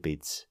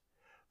Ayyubids,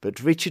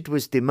 but Richard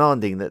was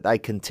demanding that they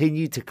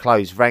continue to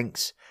close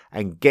ranks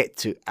and get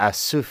to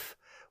As-Suf,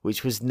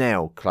 which was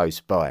now close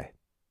by.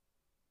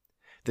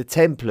 The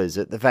Templars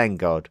at the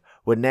vanguard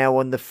were now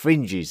on the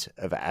fringes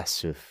of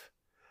As-Suf.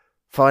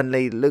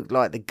 Finally, it looked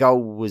like the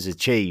goal was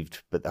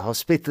achieved, but the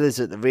Hospitallers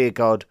at the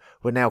rearguard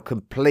were now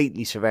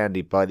completely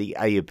surrounded by the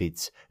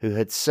Ayyubids, who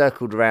had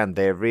circled around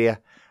their rear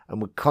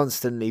and were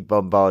constantly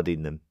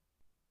bombarding them.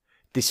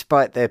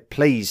 Despite their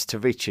pleas to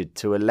Richard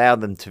to allow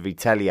them to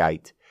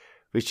retaliate,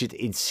 Richard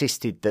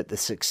insisted that the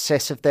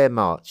success of their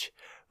march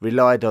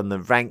relied on the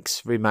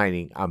ranks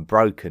remaining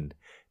unbroken,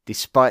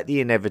 despite the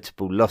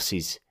inevitable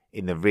losses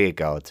in the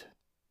rearguard.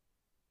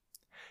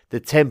 The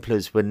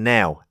Templars were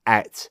now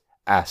at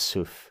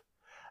As-Suf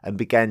and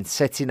began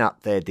setting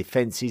up their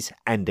defences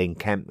and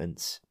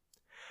encampments,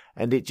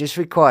 and it just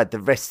required the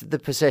rest of the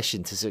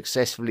procession to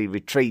successfully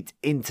retreat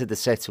into the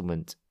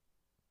settlement.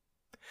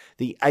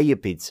 The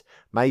Ayyubids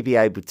may be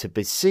able to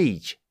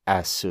besiege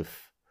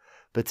As-Suf,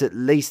 but at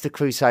least the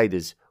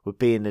Crusaders would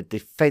be in a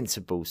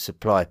defensible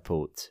supply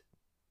port.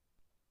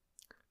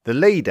 The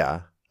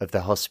leader of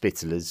the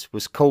Hospitallers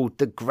was called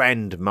the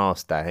Grand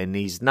Master, and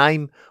his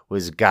name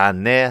was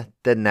Garner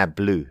de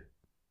Nablu.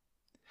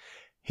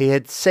 He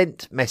had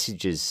sent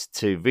messages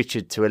to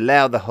Richard to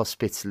allow the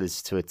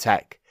Hospitallers to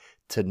attack,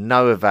 to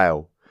no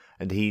avail,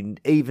 and he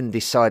even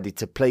decided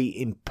to plead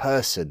in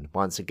person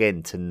once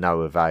again to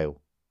no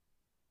avail.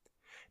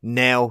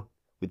 Now,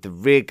 with the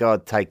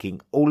rearguard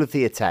taking all of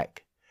the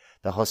attack,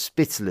 the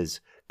Hospitallers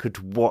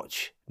could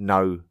watch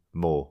no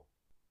more.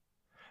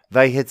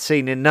 They had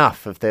seen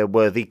enough of their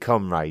worthy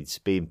comrades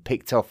being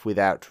picked off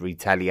without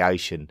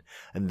retaliation,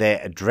 and their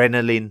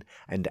adrenaline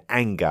and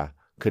anger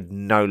could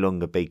no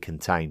longer be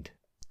contained.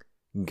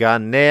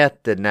 Garner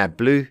de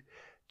Nablu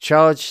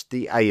charged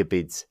the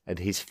Ayyubids, and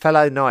his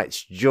fellow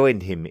knights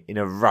joined him in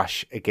a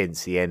rush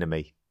against the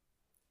enemy.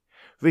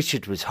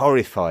 Richard was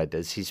horrified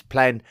as his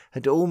plan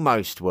had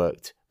almost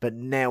worked, but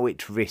now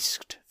it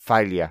risked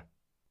failure.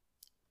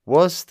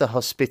 Was the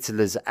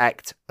Hospitallers'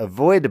 act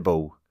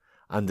avoidable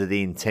under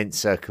the intense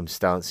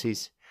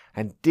circumstances,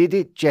 and did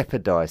it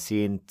jeopardise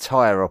the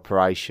entire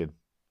operation?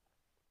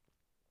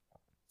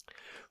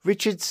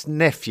 Richard's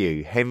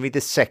nephew, Henry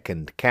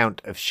II,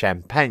 Count of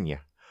Champagne,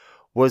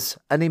 was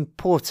an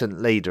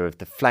important leader of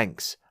the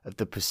flanks of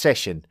the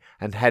procession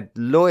and had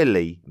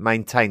loyally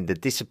maintained the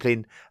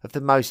discipline of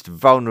the most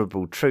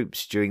vulnerable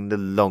troops during the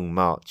long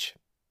march.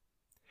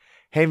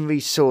 Henry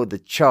saw the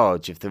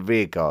charge of the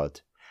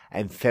rearguard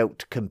and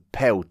felt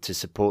compelled to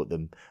support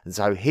them, and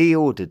so he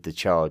ordered the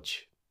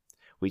charge,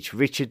 which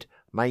Richard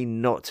may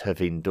not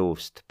have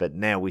endorsed, but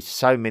now with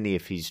so many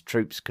of his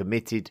troops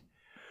committed,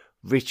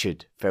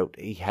 Richard felt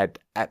he had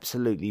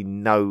absolutely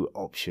no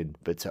option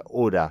but to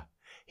order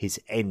his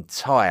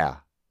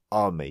entire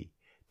army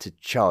to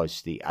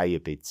charge the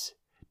Ayyubids,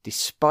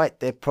 despite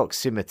their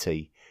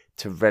proximity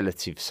to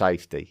relative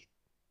safety.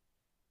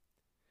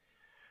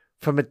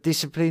 From a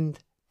disciplined,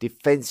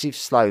 defensive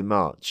slow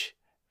march,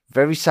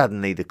 very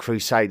suddenly the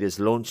Crusaders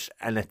launched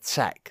an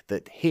attack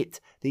that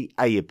hit the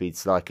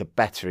Ayyubids like a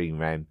battering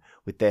ram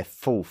with their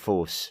full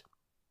force.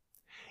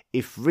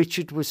 If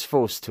Richard was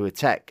forced to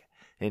attack,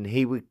 then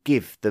he would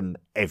give them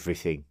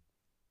everything.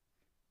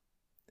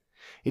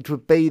 It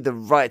would be the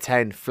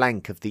right-hand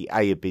flank of the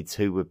Ayyubids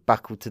who would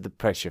buckle to the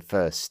pressure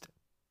first.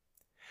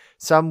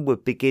 Some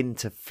would begin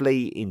to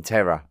flee in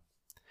terror,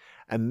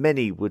 and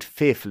many would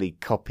fearfully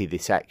copy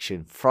this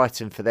action,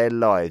 frightened for their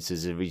lives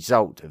as a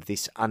result of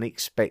this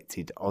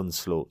unexpected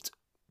onslaught.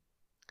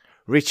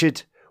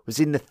 Richard was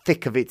in the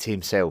thick of it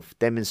himself,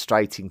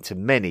 demonstrating to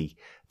many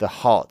the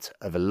heart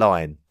of a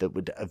lion that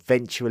would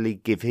eventually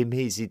give him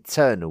his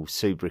eternal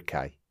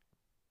sobriquet.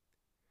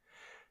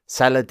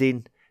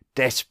 Saladin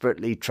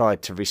desperately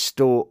tried to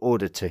restore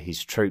order to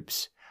his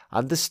troops.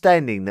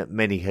 Understanding that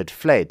many had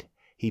fled,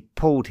 he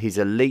pulled his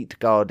elite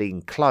guard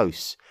in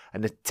close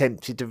and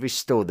attempted to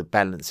restore the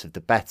balance of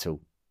the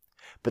battle.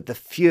 But the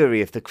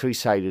fury of the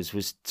Crusaders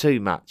was too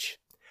much,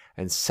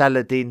 and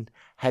Saladin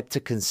had to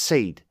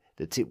concede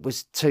that it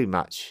was too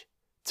much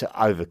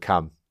to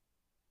overcome.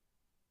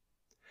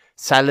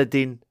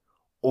 Saladin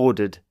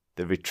ordered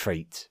the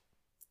retreat,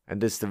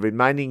 and as the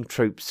remaining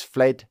troops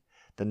fled,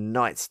 the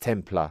Knights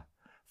Templar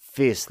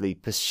fiercely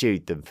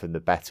pursued them from the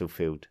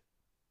battlefield.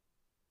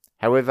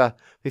 However,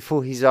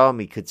 before his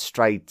army could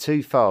stray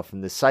too far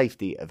from the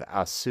safety of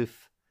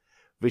Arsuf,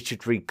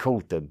 Richard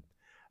recalled them,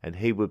 and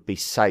he would be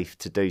safe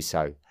to do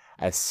so,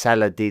 as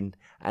Saladin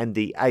and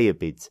the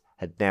Ayyubids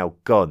had now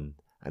gone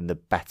and the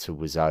battle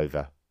was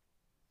over.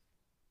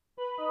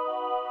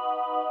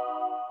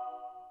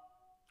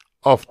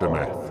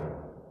 Aftermath.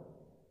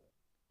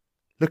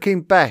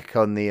 Looking back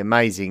on the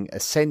amazing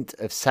ascent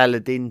of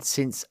Saladin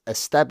since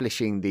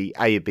establishing the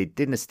Ayyubid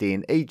dynasty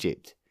in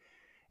Egypt,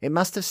 it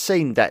must have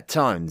seemed at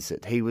times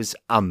that he was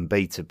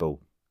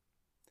unbeatable.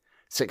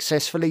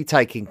 Successfully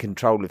taking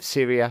control of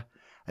Syria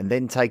and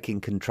then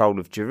taking control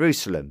of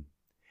Jerusalem,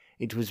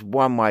 it was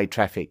one-way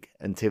traffic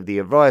until the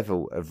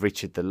arrival of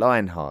Richard the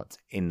Lionheart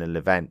in the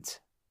Levant.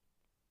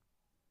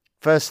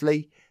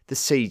 Firstly, the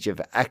siege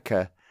of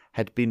Acre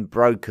had been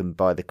broken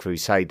by the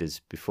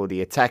Crusaders before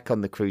the attack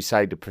on the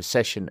Crusader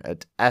procession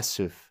at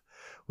Arsuf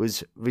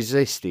was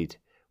resisted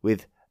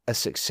with a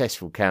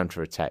successful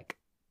counterattack.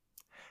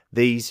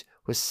 These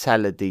were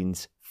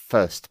Saladin's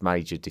first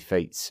major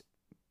defeats.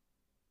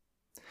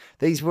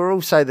 These were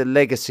also the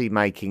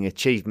legacy-making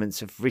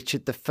achievements of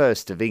Richard I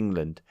of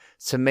England,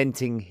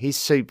 cementing his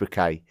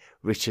sobriquet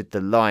Richard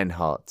the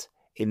Lionheart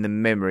in the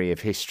memory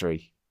of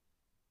history.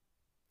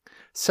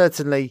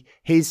 Certainly,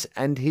 his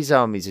and his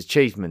army's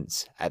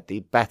achievements at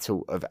the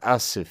Battle of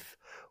Arsuf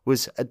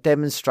was a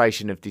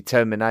demonstration of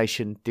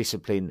determination,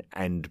 discipline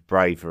and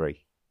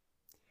bravery.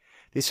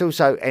 This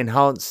also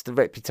enhanced the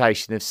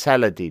reputation of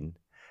Saladin,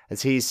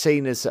 as he is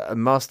seen as a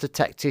master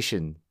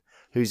tactician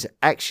whose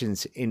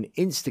actions in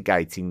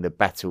instigating the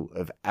Battle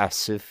of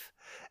Arsuf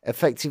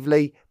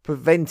effectively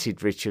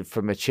prevented Richard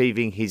from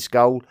achieving his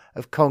goal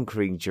of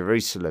conquering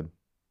Jerusalem.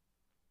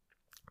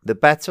 The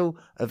Battle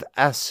of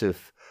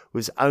Arsuf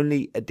was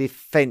only a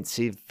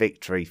defensive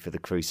victory for the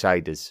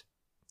Crusaders.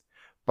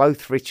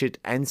 Both Richard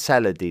and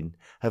Saladin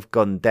have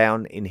gone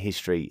down in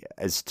history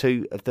as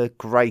two of the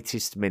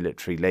greatest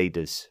military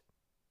leaders.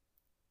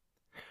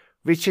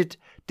 Richard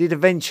did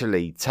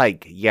eventually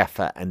take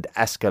Jaffa and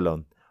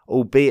Ascalon,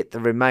 albeit the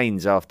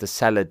remains after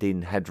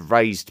Saladin had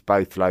razed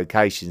both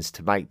locations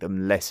to make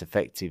them less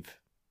effective.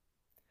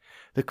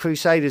 The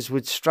Crusaders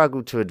would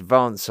struggle to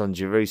advance on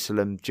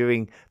Jerusalem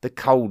during the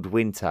cold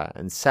winter,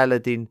 and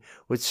Saladin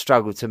would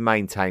struggle to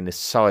maintain a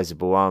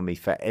sizable army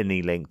for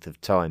any length of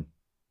time.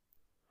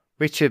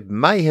 Richard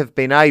may have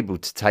been able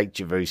to take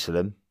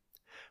Jerusalem,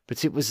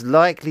 but it was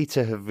likely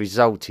to have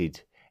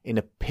resulted in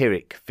a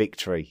Pyrrhic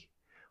victory,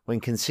 when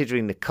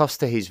considering the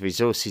cost to his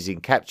resources in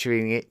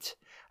capturing it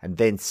and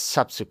then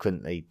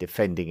subsequently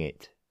defending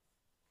it.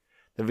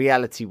 The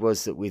reality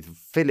was that with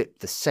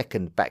Philip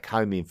II back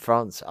home in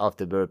France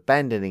after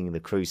abandoning the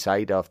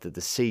crusade after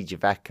the siege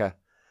of Acre,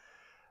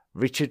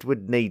 Richard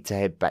would need to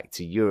head back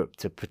to Europe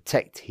to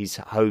protect his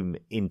home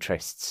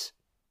interests.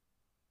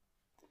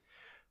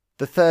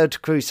 The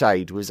Third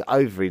Crusade was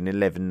over in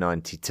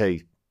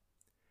 1192,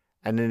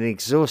 and an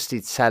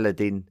exhausted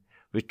Saladin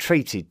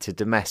retreated to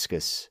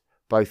Damascus,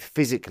 both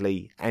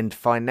physically and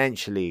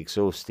financially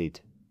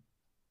exhausted.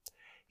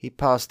 He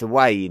passed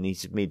away in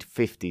his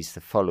mid-50s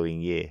the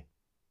following year.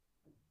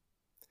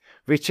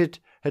 Richard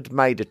had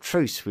made a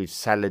truce with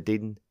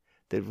Saladin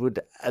that would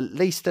at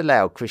least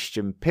allow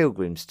Christian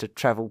pilgrims to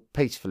travel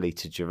peacefully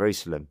to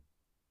Jerusalem.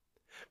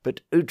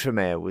 But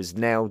Outremer was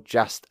now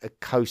just a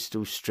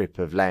coastal strip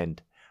of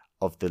land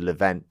of the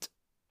Levant.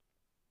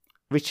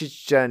 Richard's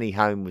journey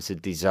home was a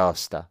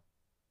disaster.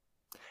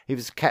 He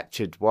was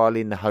captured while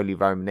in the Holy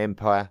Roman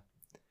Empire,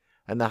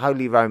 and the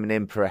Holy Roman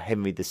Emperor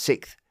Henry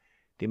VI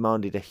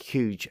demanded a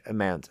huge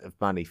amount of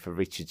money for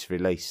Richard's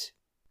release.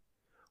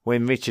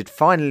 When Richard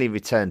finally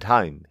returned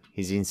home,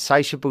 his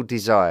insatiable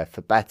desire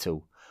for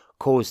battle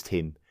caused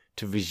him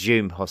to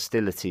resume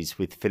hostilities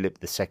with Philip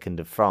II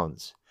of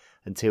France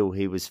until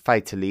he was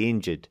fatally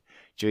injured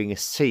during a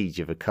siege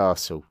of a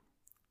castle.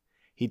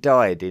 He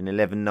died in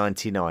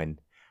 1199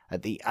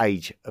 at the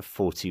age of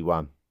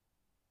 41.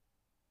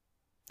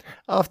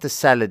 After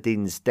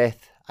Saladin's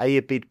death,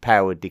 Ayyubid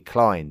power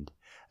declined,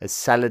 as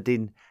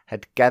Saladin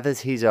had gathered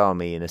his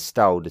army in a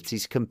style that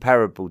is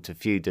comparable to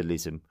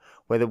feudalism,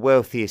 where the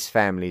wealthiest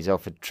families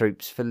offered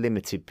troops for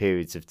limited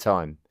periods of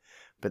time,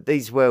 But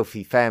these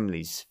wealthy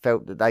families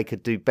felt that they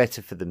could do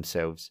better for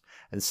themselves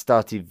and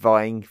started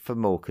vying for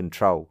more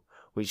control,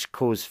 which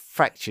caused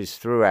fractures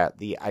throughout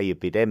the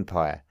Ayyubid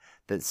Empire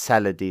that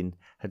Saladin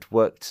had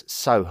worked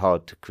so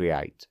hard to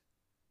create.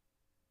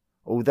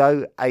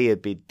 Although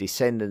Ayyubid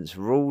descendants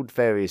ruled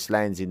various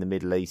lands in the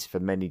Middle East for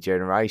many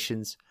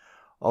generations,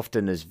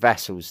 often as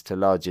vassals to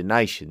larger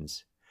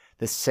nations,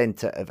 the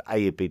centre of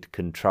Ayyubid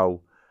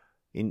control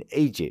in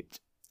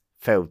Egypt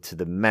fell to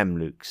the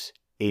Mamluks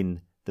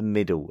in the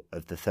middle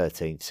of the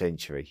 13th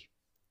century.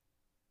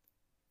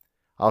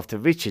 After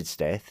Richard's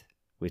death,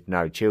 with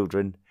no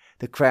children,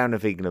 the crown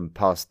of England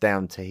passed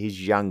down to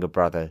his younger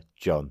brother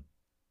John.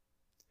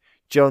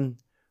 John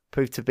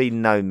proved to be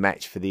no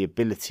match for the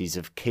abilities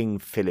of King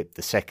Philip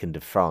II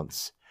of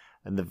France,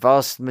 and the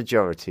vast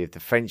majority of the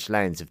French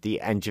lands of the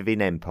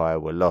Angevin Empire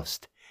were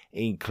lost,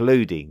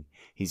 including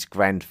his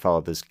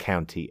grandfather's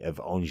county of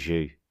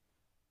Anjou.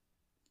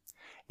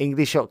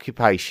 English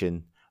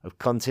occupation of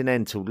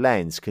continental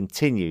lands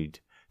continued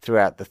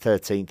throughout the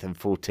 13th and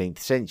 14th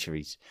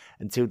centuries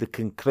until the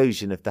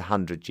conclusion of the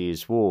 100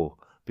 Years' War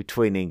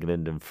between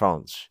England and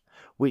France,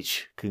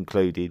 which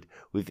concluded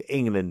with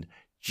England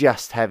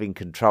just having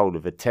control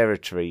of a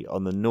territory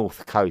on the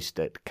north coast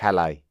at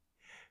Calais,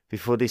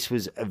 before this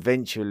was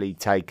eventually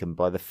taken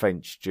by the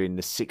French during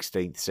the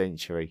 16th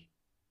century.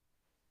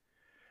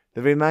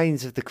 The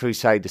remains of the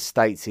Crusader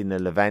states in the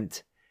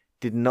Levant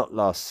did not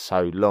last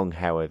so long,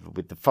 however,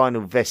 with the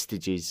final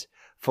vestiges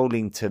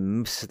falling to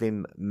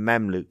Muslim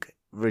Mamluk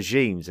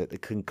regimes at the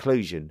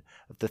conclusion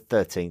of the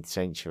 13th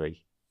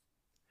century.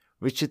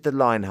 Richard the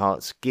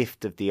Lionheart's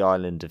gift of the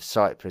island of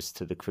Cyprus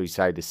to the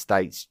Crusader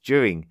states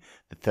during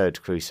the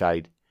Third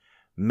Crusade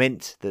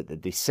meant that the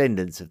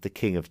descendants of the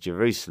King of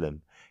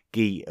Jerusalem,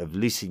 Guy of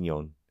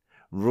Lusignan,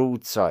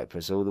 ruled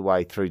Cyprus all the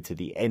way through to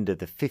the end of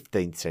the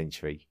 15th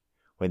century,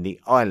 when the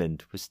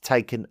island was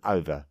taken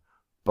over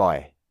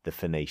by the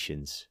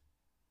Phoenicians.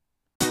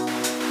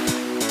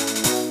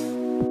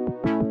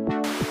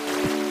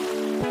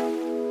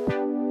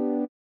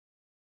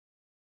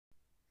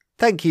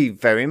 Thank you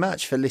very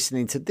much for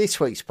listening to this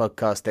week's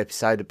podcast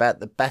episode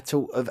about the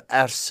Battle of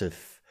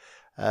Arsuf.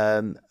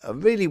 A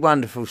really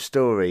wonderful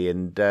story,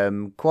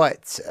 and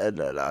quite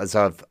as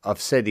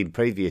I've said in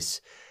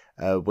previous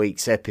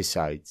week's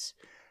episodes,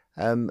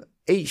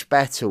 each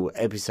battle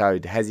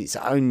episode has its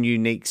own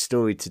unique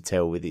story to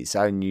tell, with its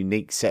own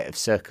unique set of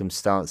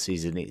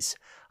circumstances and its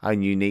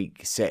own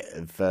unique set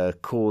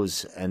of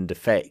cause and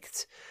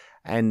effect,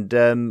 and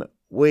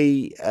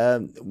we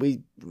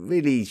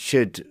really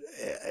should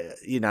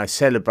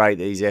celebrate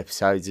these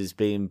episodes as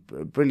being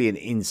brilliant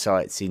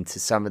insights into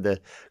some of the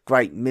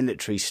great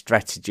military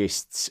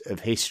strategists of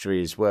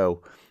history as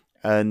well,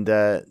 and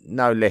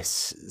no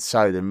less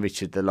so than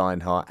Richard the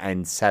Lionheart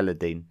and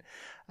Saladin.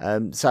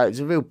 So it was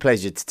a real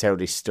pleasure to tell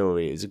this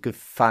story. It was a good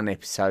fun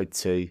episode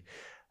to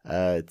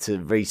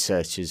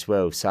research as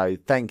well. So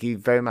thank you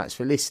very much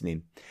for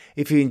listening.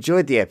 If you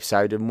enjoyed the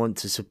episode and want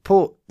to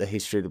support the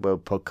History of the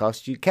World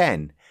podcast, you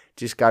can.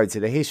 Just go to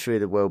the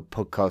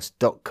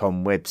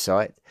historyoftheworldpodcast.com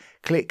website,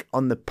 click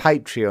on the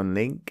Patreon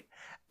link,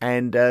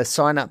 and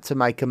sign up to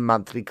make a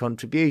monthly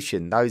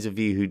contribution. Those of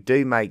you who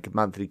do make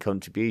monthly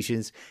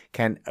contributions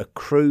can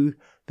accrue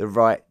the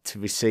right to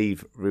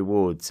receive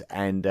rewards,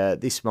 and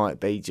this might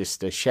be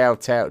just a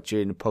shout out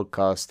during the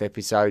podcast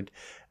episode,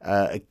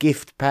 a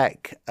gift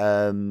pack,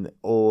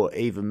 or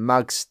even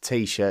mugs,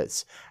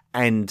 t-shirts,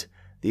 and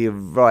the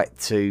right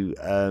to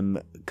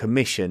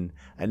commission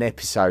an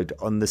episode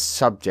on the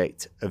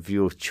subject of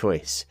your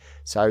choice.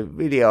 So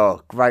really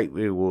are great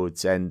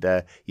rewards, and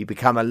you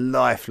become a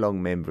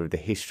lifelong member of the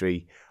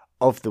History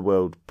of the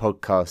World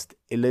podcast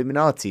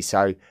Illuminati.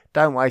 So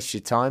don't waste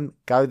your time,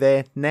 go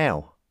there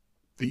now.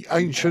 The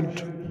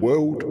Ancient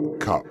World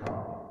Cup.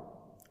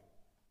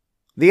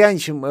 The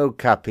Ancient World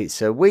Cup,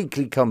 it's a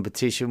weekly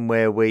competition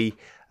where we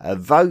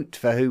vote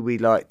for who we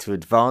like to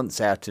advance.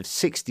 Out of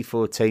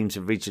 64 teams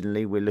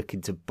originally, we're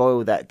looking to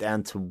boil that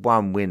down to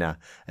one winner,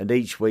 and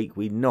each week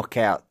we knock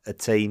out a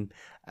team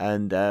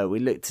and we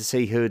look to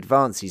see who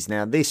advances.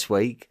 Now this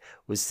week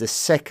was the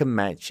second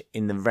match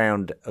in the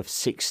round of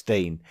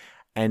 16,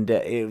 and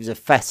it was a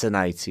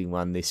fascinating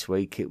one this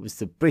week. It was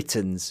the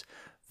Britons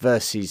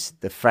versus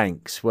the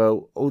Franks.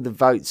 Well, all the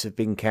votes have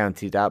been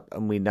counted up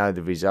and we know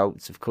the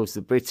results. Of course,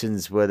 the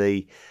Britons were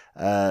the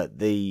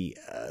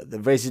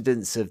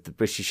residents of the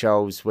British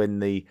Isles when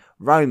the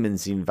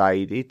Romans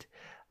invaded,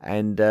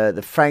 and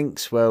the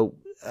Franks, well,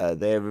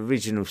 their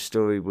original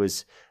story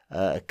was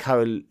a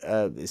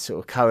sort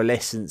of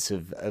coalescence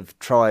of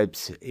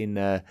tribes in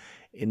the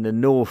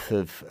north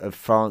of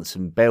France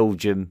and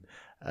Belgium,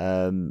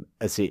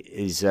 as it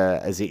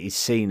is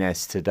seen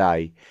as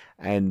today,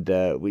 and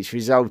which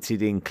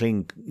resulted in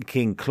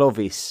King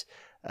Clovis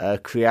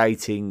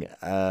creating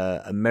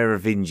a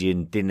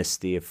Merovingian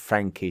dynasty of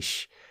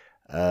Frankish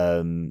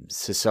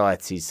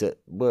societies that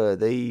were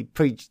they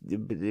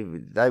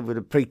were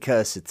the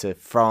precursor to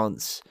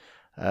France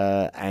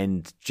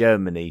and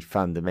Germany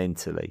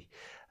fundamentally.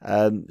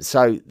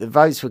 So the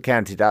votes were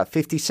counted up.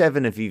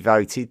 57 of you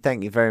voted.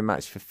 Thank you very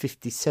much for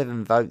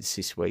 57 votes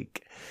this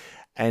week.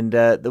 And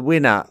the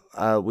winner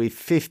with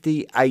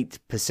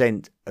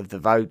 58% of the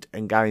vote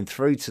and going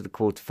through to the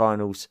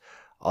quarterfinals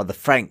are the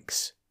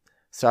Franks.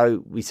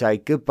 So we say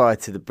goodbye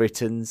to the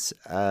Britons.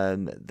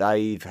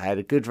 They've had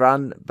a good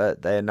run,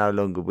 but they're no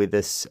longer with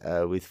us.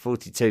 With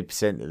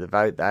 42% of the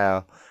vote, they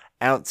are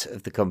out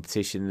of the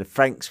competition. The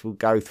Franks will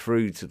go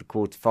through to the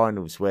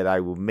quarterfinals where they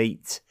will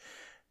meet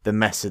the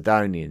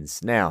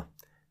Macedonians. Now,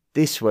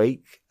 this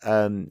week,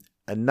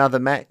 another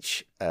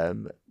match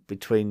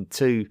between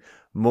two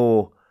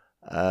more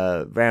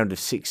round of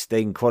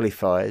 16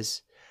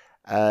 qualifiers.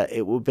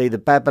 It will be the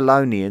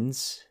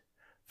Babylonians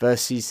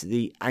versus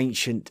the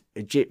ancient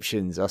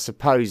Egyptians. I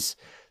suppose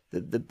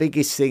the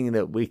biggest thing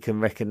that we can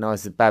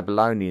recognise the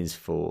Babylonians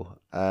for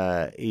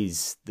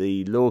is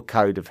the law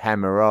code of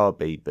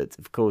Hammurabi. But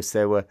of course,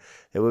 there were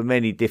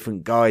many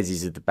different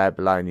guises of the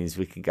Babylonians.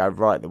 We could go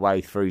right the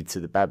way through to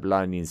the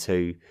Babylonians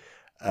who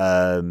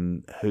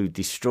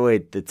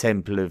destroyed the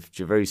Temple of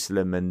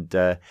Jerusalem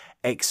and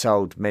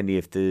exiled many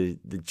of the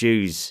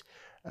Jews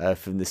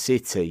from the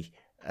city.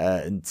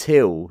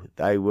 Until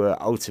they were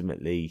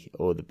ultimately,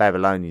 or the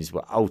Babylonians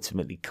were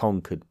ultimately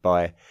conquered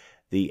by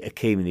the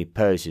Achaemenid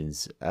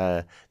Persians.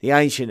 The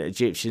ancient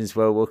Egyptians,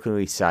 well, what can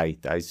we say?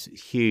 Those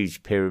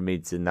huge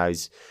pyramids and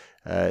those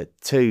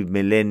 2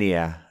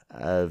 millennia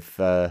of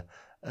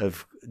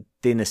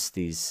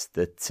dynasties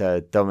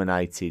that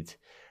dominated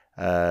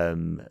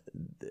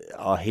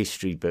our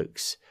history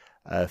books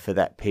for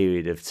that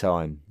period of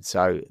time.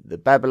 So the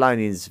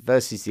Babylonians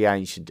versus the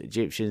ancient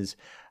Egyptians.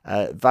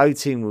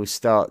 Voting will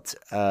start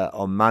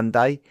on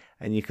Monday,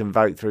 and you can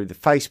vote through the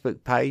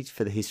Facebook page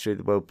for the History of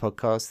the World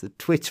podcast, the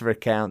Twitter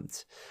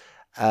account,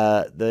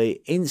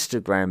 the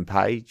Instagram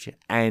page,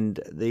 and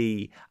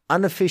the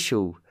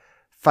unofficial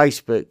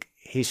Facebook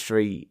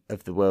History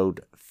of the World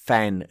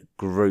fan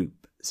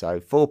group. So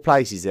 4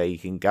 places there you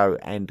can go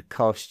and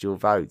cast your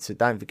vote. So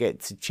don't forget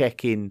to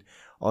check in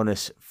on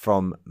us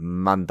from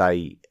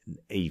Monday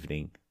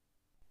evening.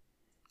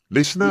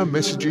 Listener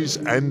messages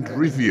and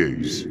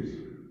reviews.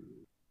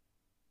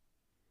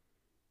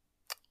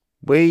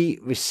 We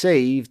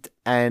received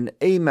an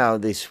email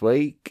this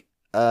week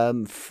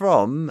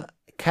from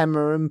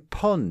Cameron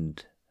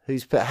Pond,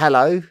 who's put,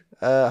 hello,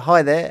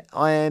 hi there.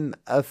 I am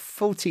a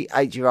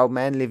 48-year-old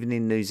man living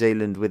in New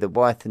Zealand with a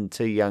wife and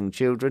 2 young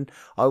children.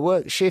 I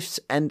work shifts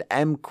and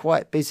am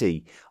quite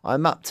busy.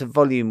 I'm up to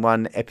Volume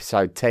 1,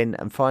 Episode 10,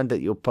 and find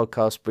that your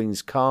podcast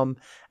brings calm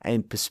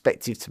and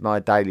perspective to my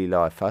daily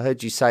life. I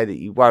heard you say that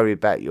you worry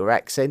about your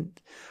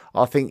accent.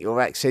 I think your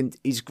accent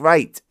is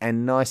great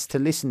and nice to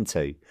listen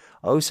to.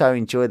 I also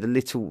enjoy the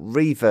little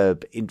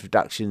reverb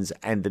introductions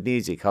and the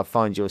music. I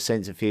find your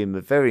sense of humour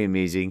very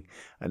amusing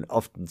and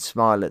often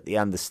smile at the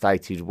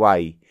understated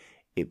way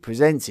it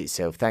presents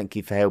itself. Thank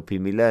you for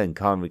helping me learn.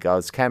 Kind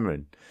regards,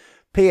 Cameron.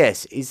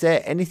 P.S. Is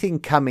there anything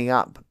coming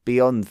up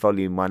beyond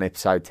Volume 1,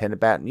 Episode 10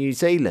 about New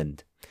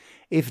Zealand?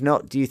 If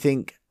not, do you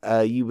think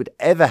you would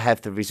ever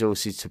have the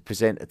resources to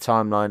present a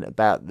timeline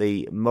about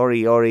the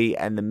Moriori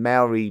and the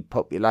Maori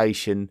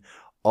population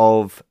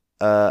of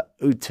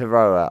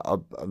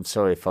Aotearoa? I'm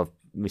sorry if I've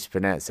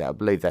mispronounced that. I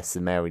believe that's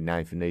the Maori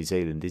name for New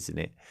Zealand, isn't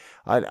it?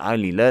 I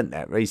only learnt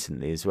that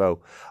recently as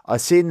well. I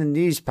see in the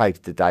newspaper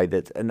today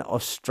that an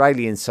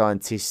Australian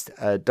scientist,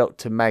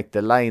 Dr.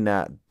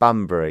 Magdalena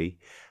Bunbury,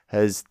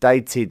 has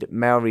dated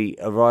Maori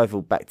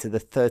arrival back to the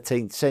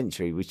 13th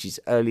century, which is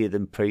earlier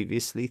than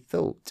previously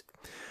thought.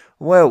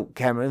 Well,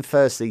 Cameron,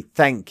 firstly,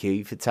 thank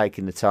you for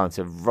taking the time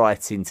to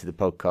write into the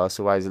podcast.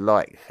 I always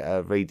like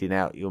reading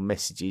out your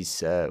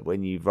messages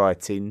when you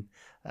write in,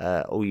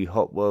 all you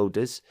hot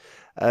worlders.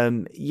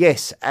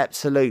 Yes,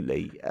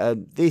 absolutely.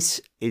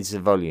 This is the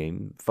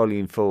volume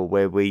 4,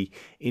 where we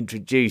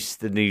introduce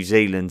the New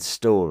Zealand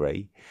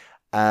story.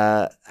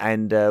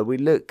 And we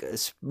look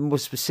more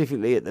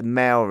specifically at the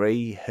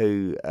Maori,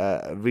 who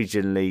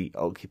originally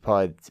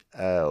occupied,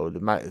 or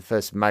the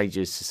first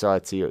major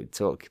society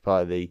to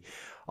occupy the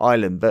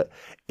island. But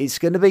it's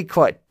going to be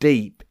quite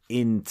deep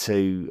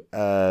into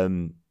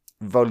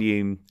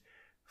volume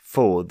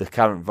 4, the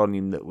current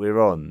volume that we're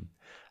on.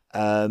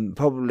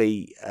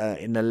 Probably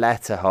in the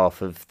latter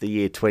half of the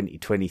year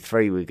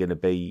 2023, we're going to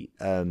be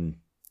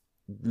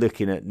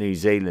looking at New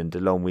Zealand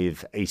along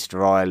with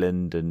Easter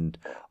Island and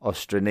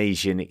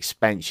Austronesian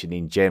expansion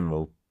in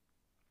general.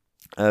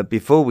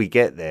 Before we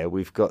get there,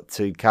 we've got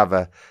to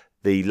cover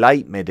the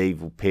late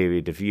medieval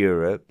period of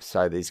Europe.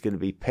 So there's going to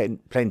be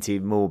plenty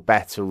more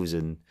battles,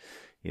 and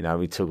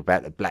we talk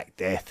about the Black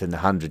Death and the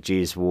 100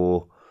 Years'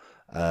 War,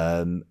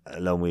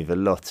 along with a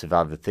lot of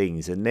other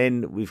things. And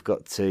then we've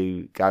got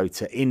to go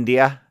to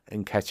India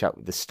and catch up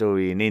with the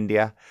story in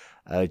India,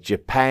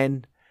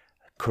 Japan,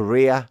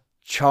 Korea,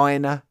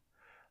 China,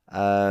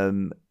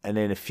 and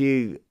then a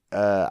few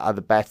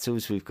other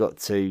battles. We've got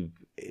to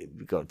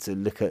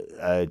look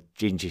at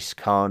Genghis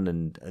Khan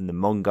and the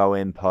Mongol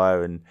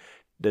Empire and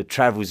the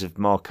travels of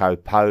Marco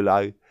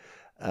Polo,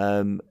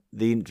 the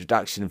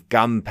introduction of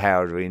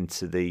gunpowder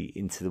into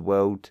the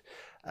world,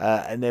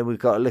 And then we've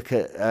got to look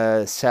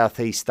at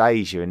Southeast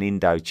Asia and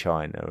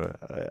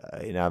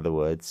Indochina, in other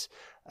words,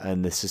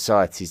 and the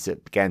societies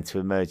that began to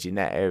emerge in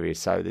that area.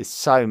 So there's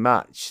so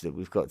much that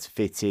we've got to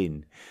fit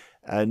in.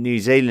 New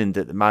Zealand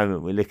at the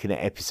moment, we're looking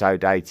at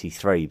episode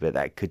 83, but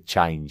that could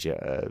change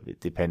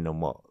depending on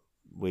what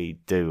we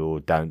do or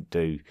don't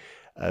do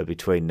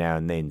between now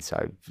and then.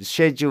 So the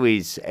schedule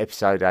is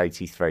episode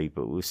 83,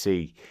 but we'll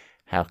see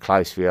how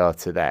close we are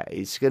to that.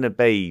 It's going to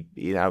be,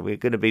 we're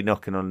going to be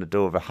knocking on the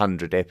door of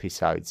 100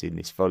 episodes in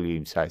this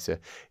volume. So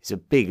it's a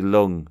big,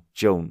 long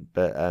jaunt,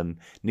 but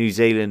New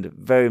Zealand,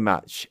 very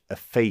much a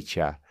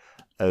feature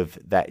of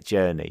that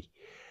journey.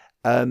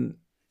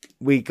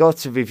 We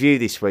got a review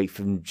this week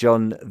from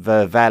John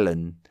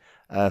Vervallen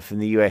from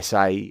the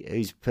USA,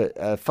 who's put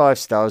 5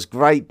 stars.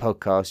 Great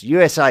podcast.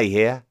 USA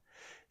here.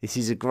 This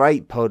is a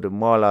great pod,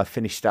 and while I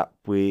finished up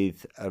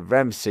with a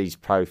Ramses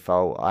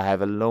profile, I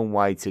have a long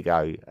way to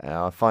go.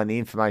 I find the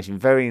information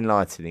very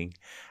enlightening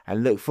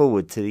and look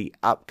forward to the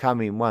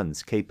upcoming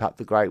ones. Keep up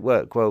the great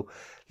work. Well,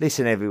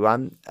 listen,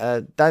 everyone,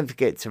 don't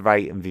forget to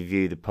rate and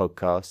review the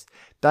podcast.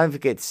 Don't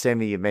forget to send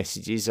me your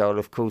messages. I'll,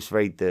 of course,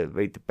 read the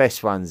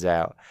best ones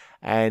out.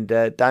 And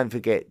don't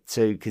forget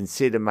to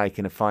consider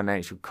making a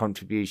financial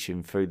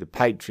contribution through the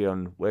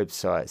Patreon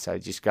website. So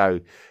just go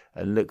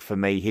and look for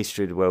me,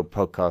 History of the World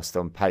Podcast,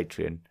 on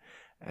Patreon,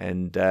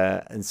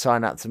 and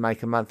sign up to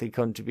make a monthly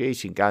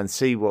contribution. Go and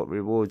see what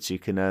rewards you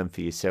can earn for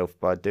yourself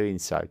by doing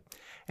so.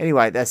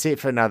 Anyway, that's it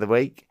for another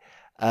week.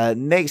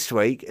 Next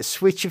week, a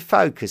switch of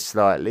focus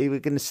slightly. We're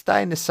going to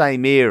stay in the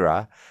same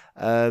era,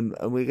 and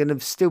we're going to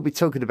still be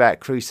talking about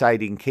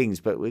crusading kings,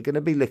 but we're going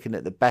to be looking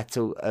at the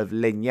Battle of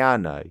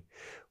Legnano,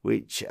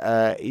 which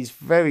is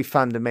very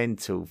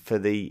fundamental for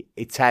the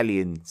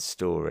Italian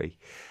story.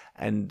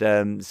 And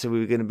so we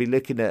were going to be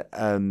looking at,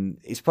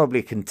 it's probably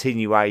a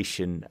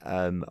continuation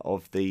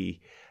of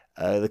the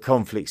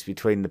conflicts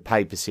between the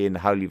papacy and the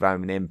Holy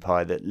Roman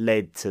Empire that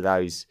led to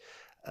those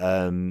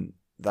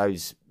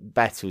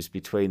battles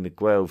between the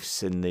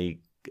Guelphs and the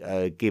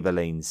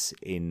Ghibellines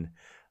in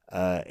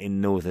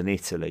northern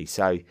Italy.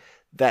 So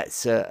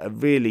that's a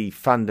really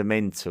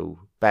fundamental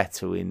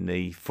battle in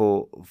the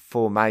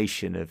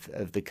formation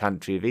of the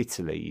country of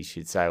Italy, you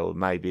should say, or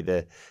maybe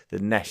the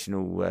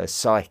national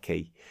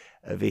psyche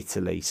of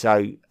Italy.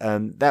 So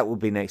that will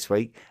be next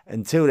week.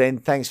 Until then,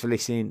 thanks for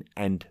listening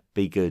and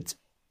be good.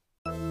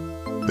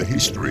 The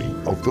History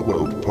of the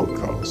World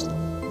podcast,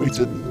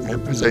 written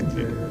and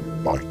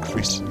presented by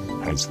Chris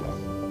Hasler.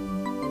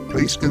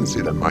 Please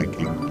consider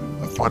making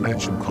a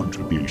financial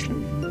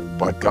contribution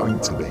by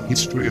going to the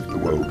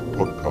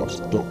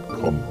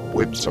historyoftheworldpodcast.com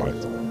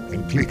website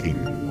and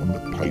clicking on the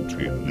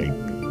Patreon link.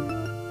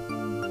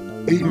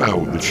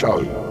 Email the show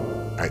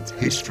at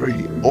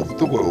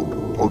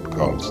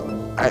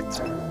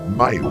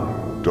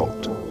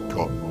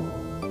historyoftheworldpodcast@mail.com.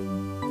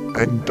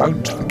 And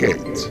don't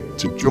forget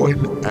to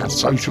join our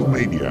social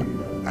media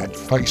at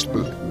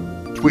Facebook,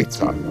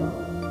 Twitter,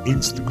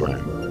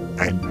 Instagram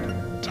and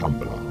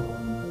Tumblr.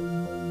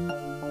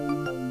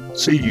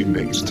 See you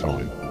next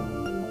time.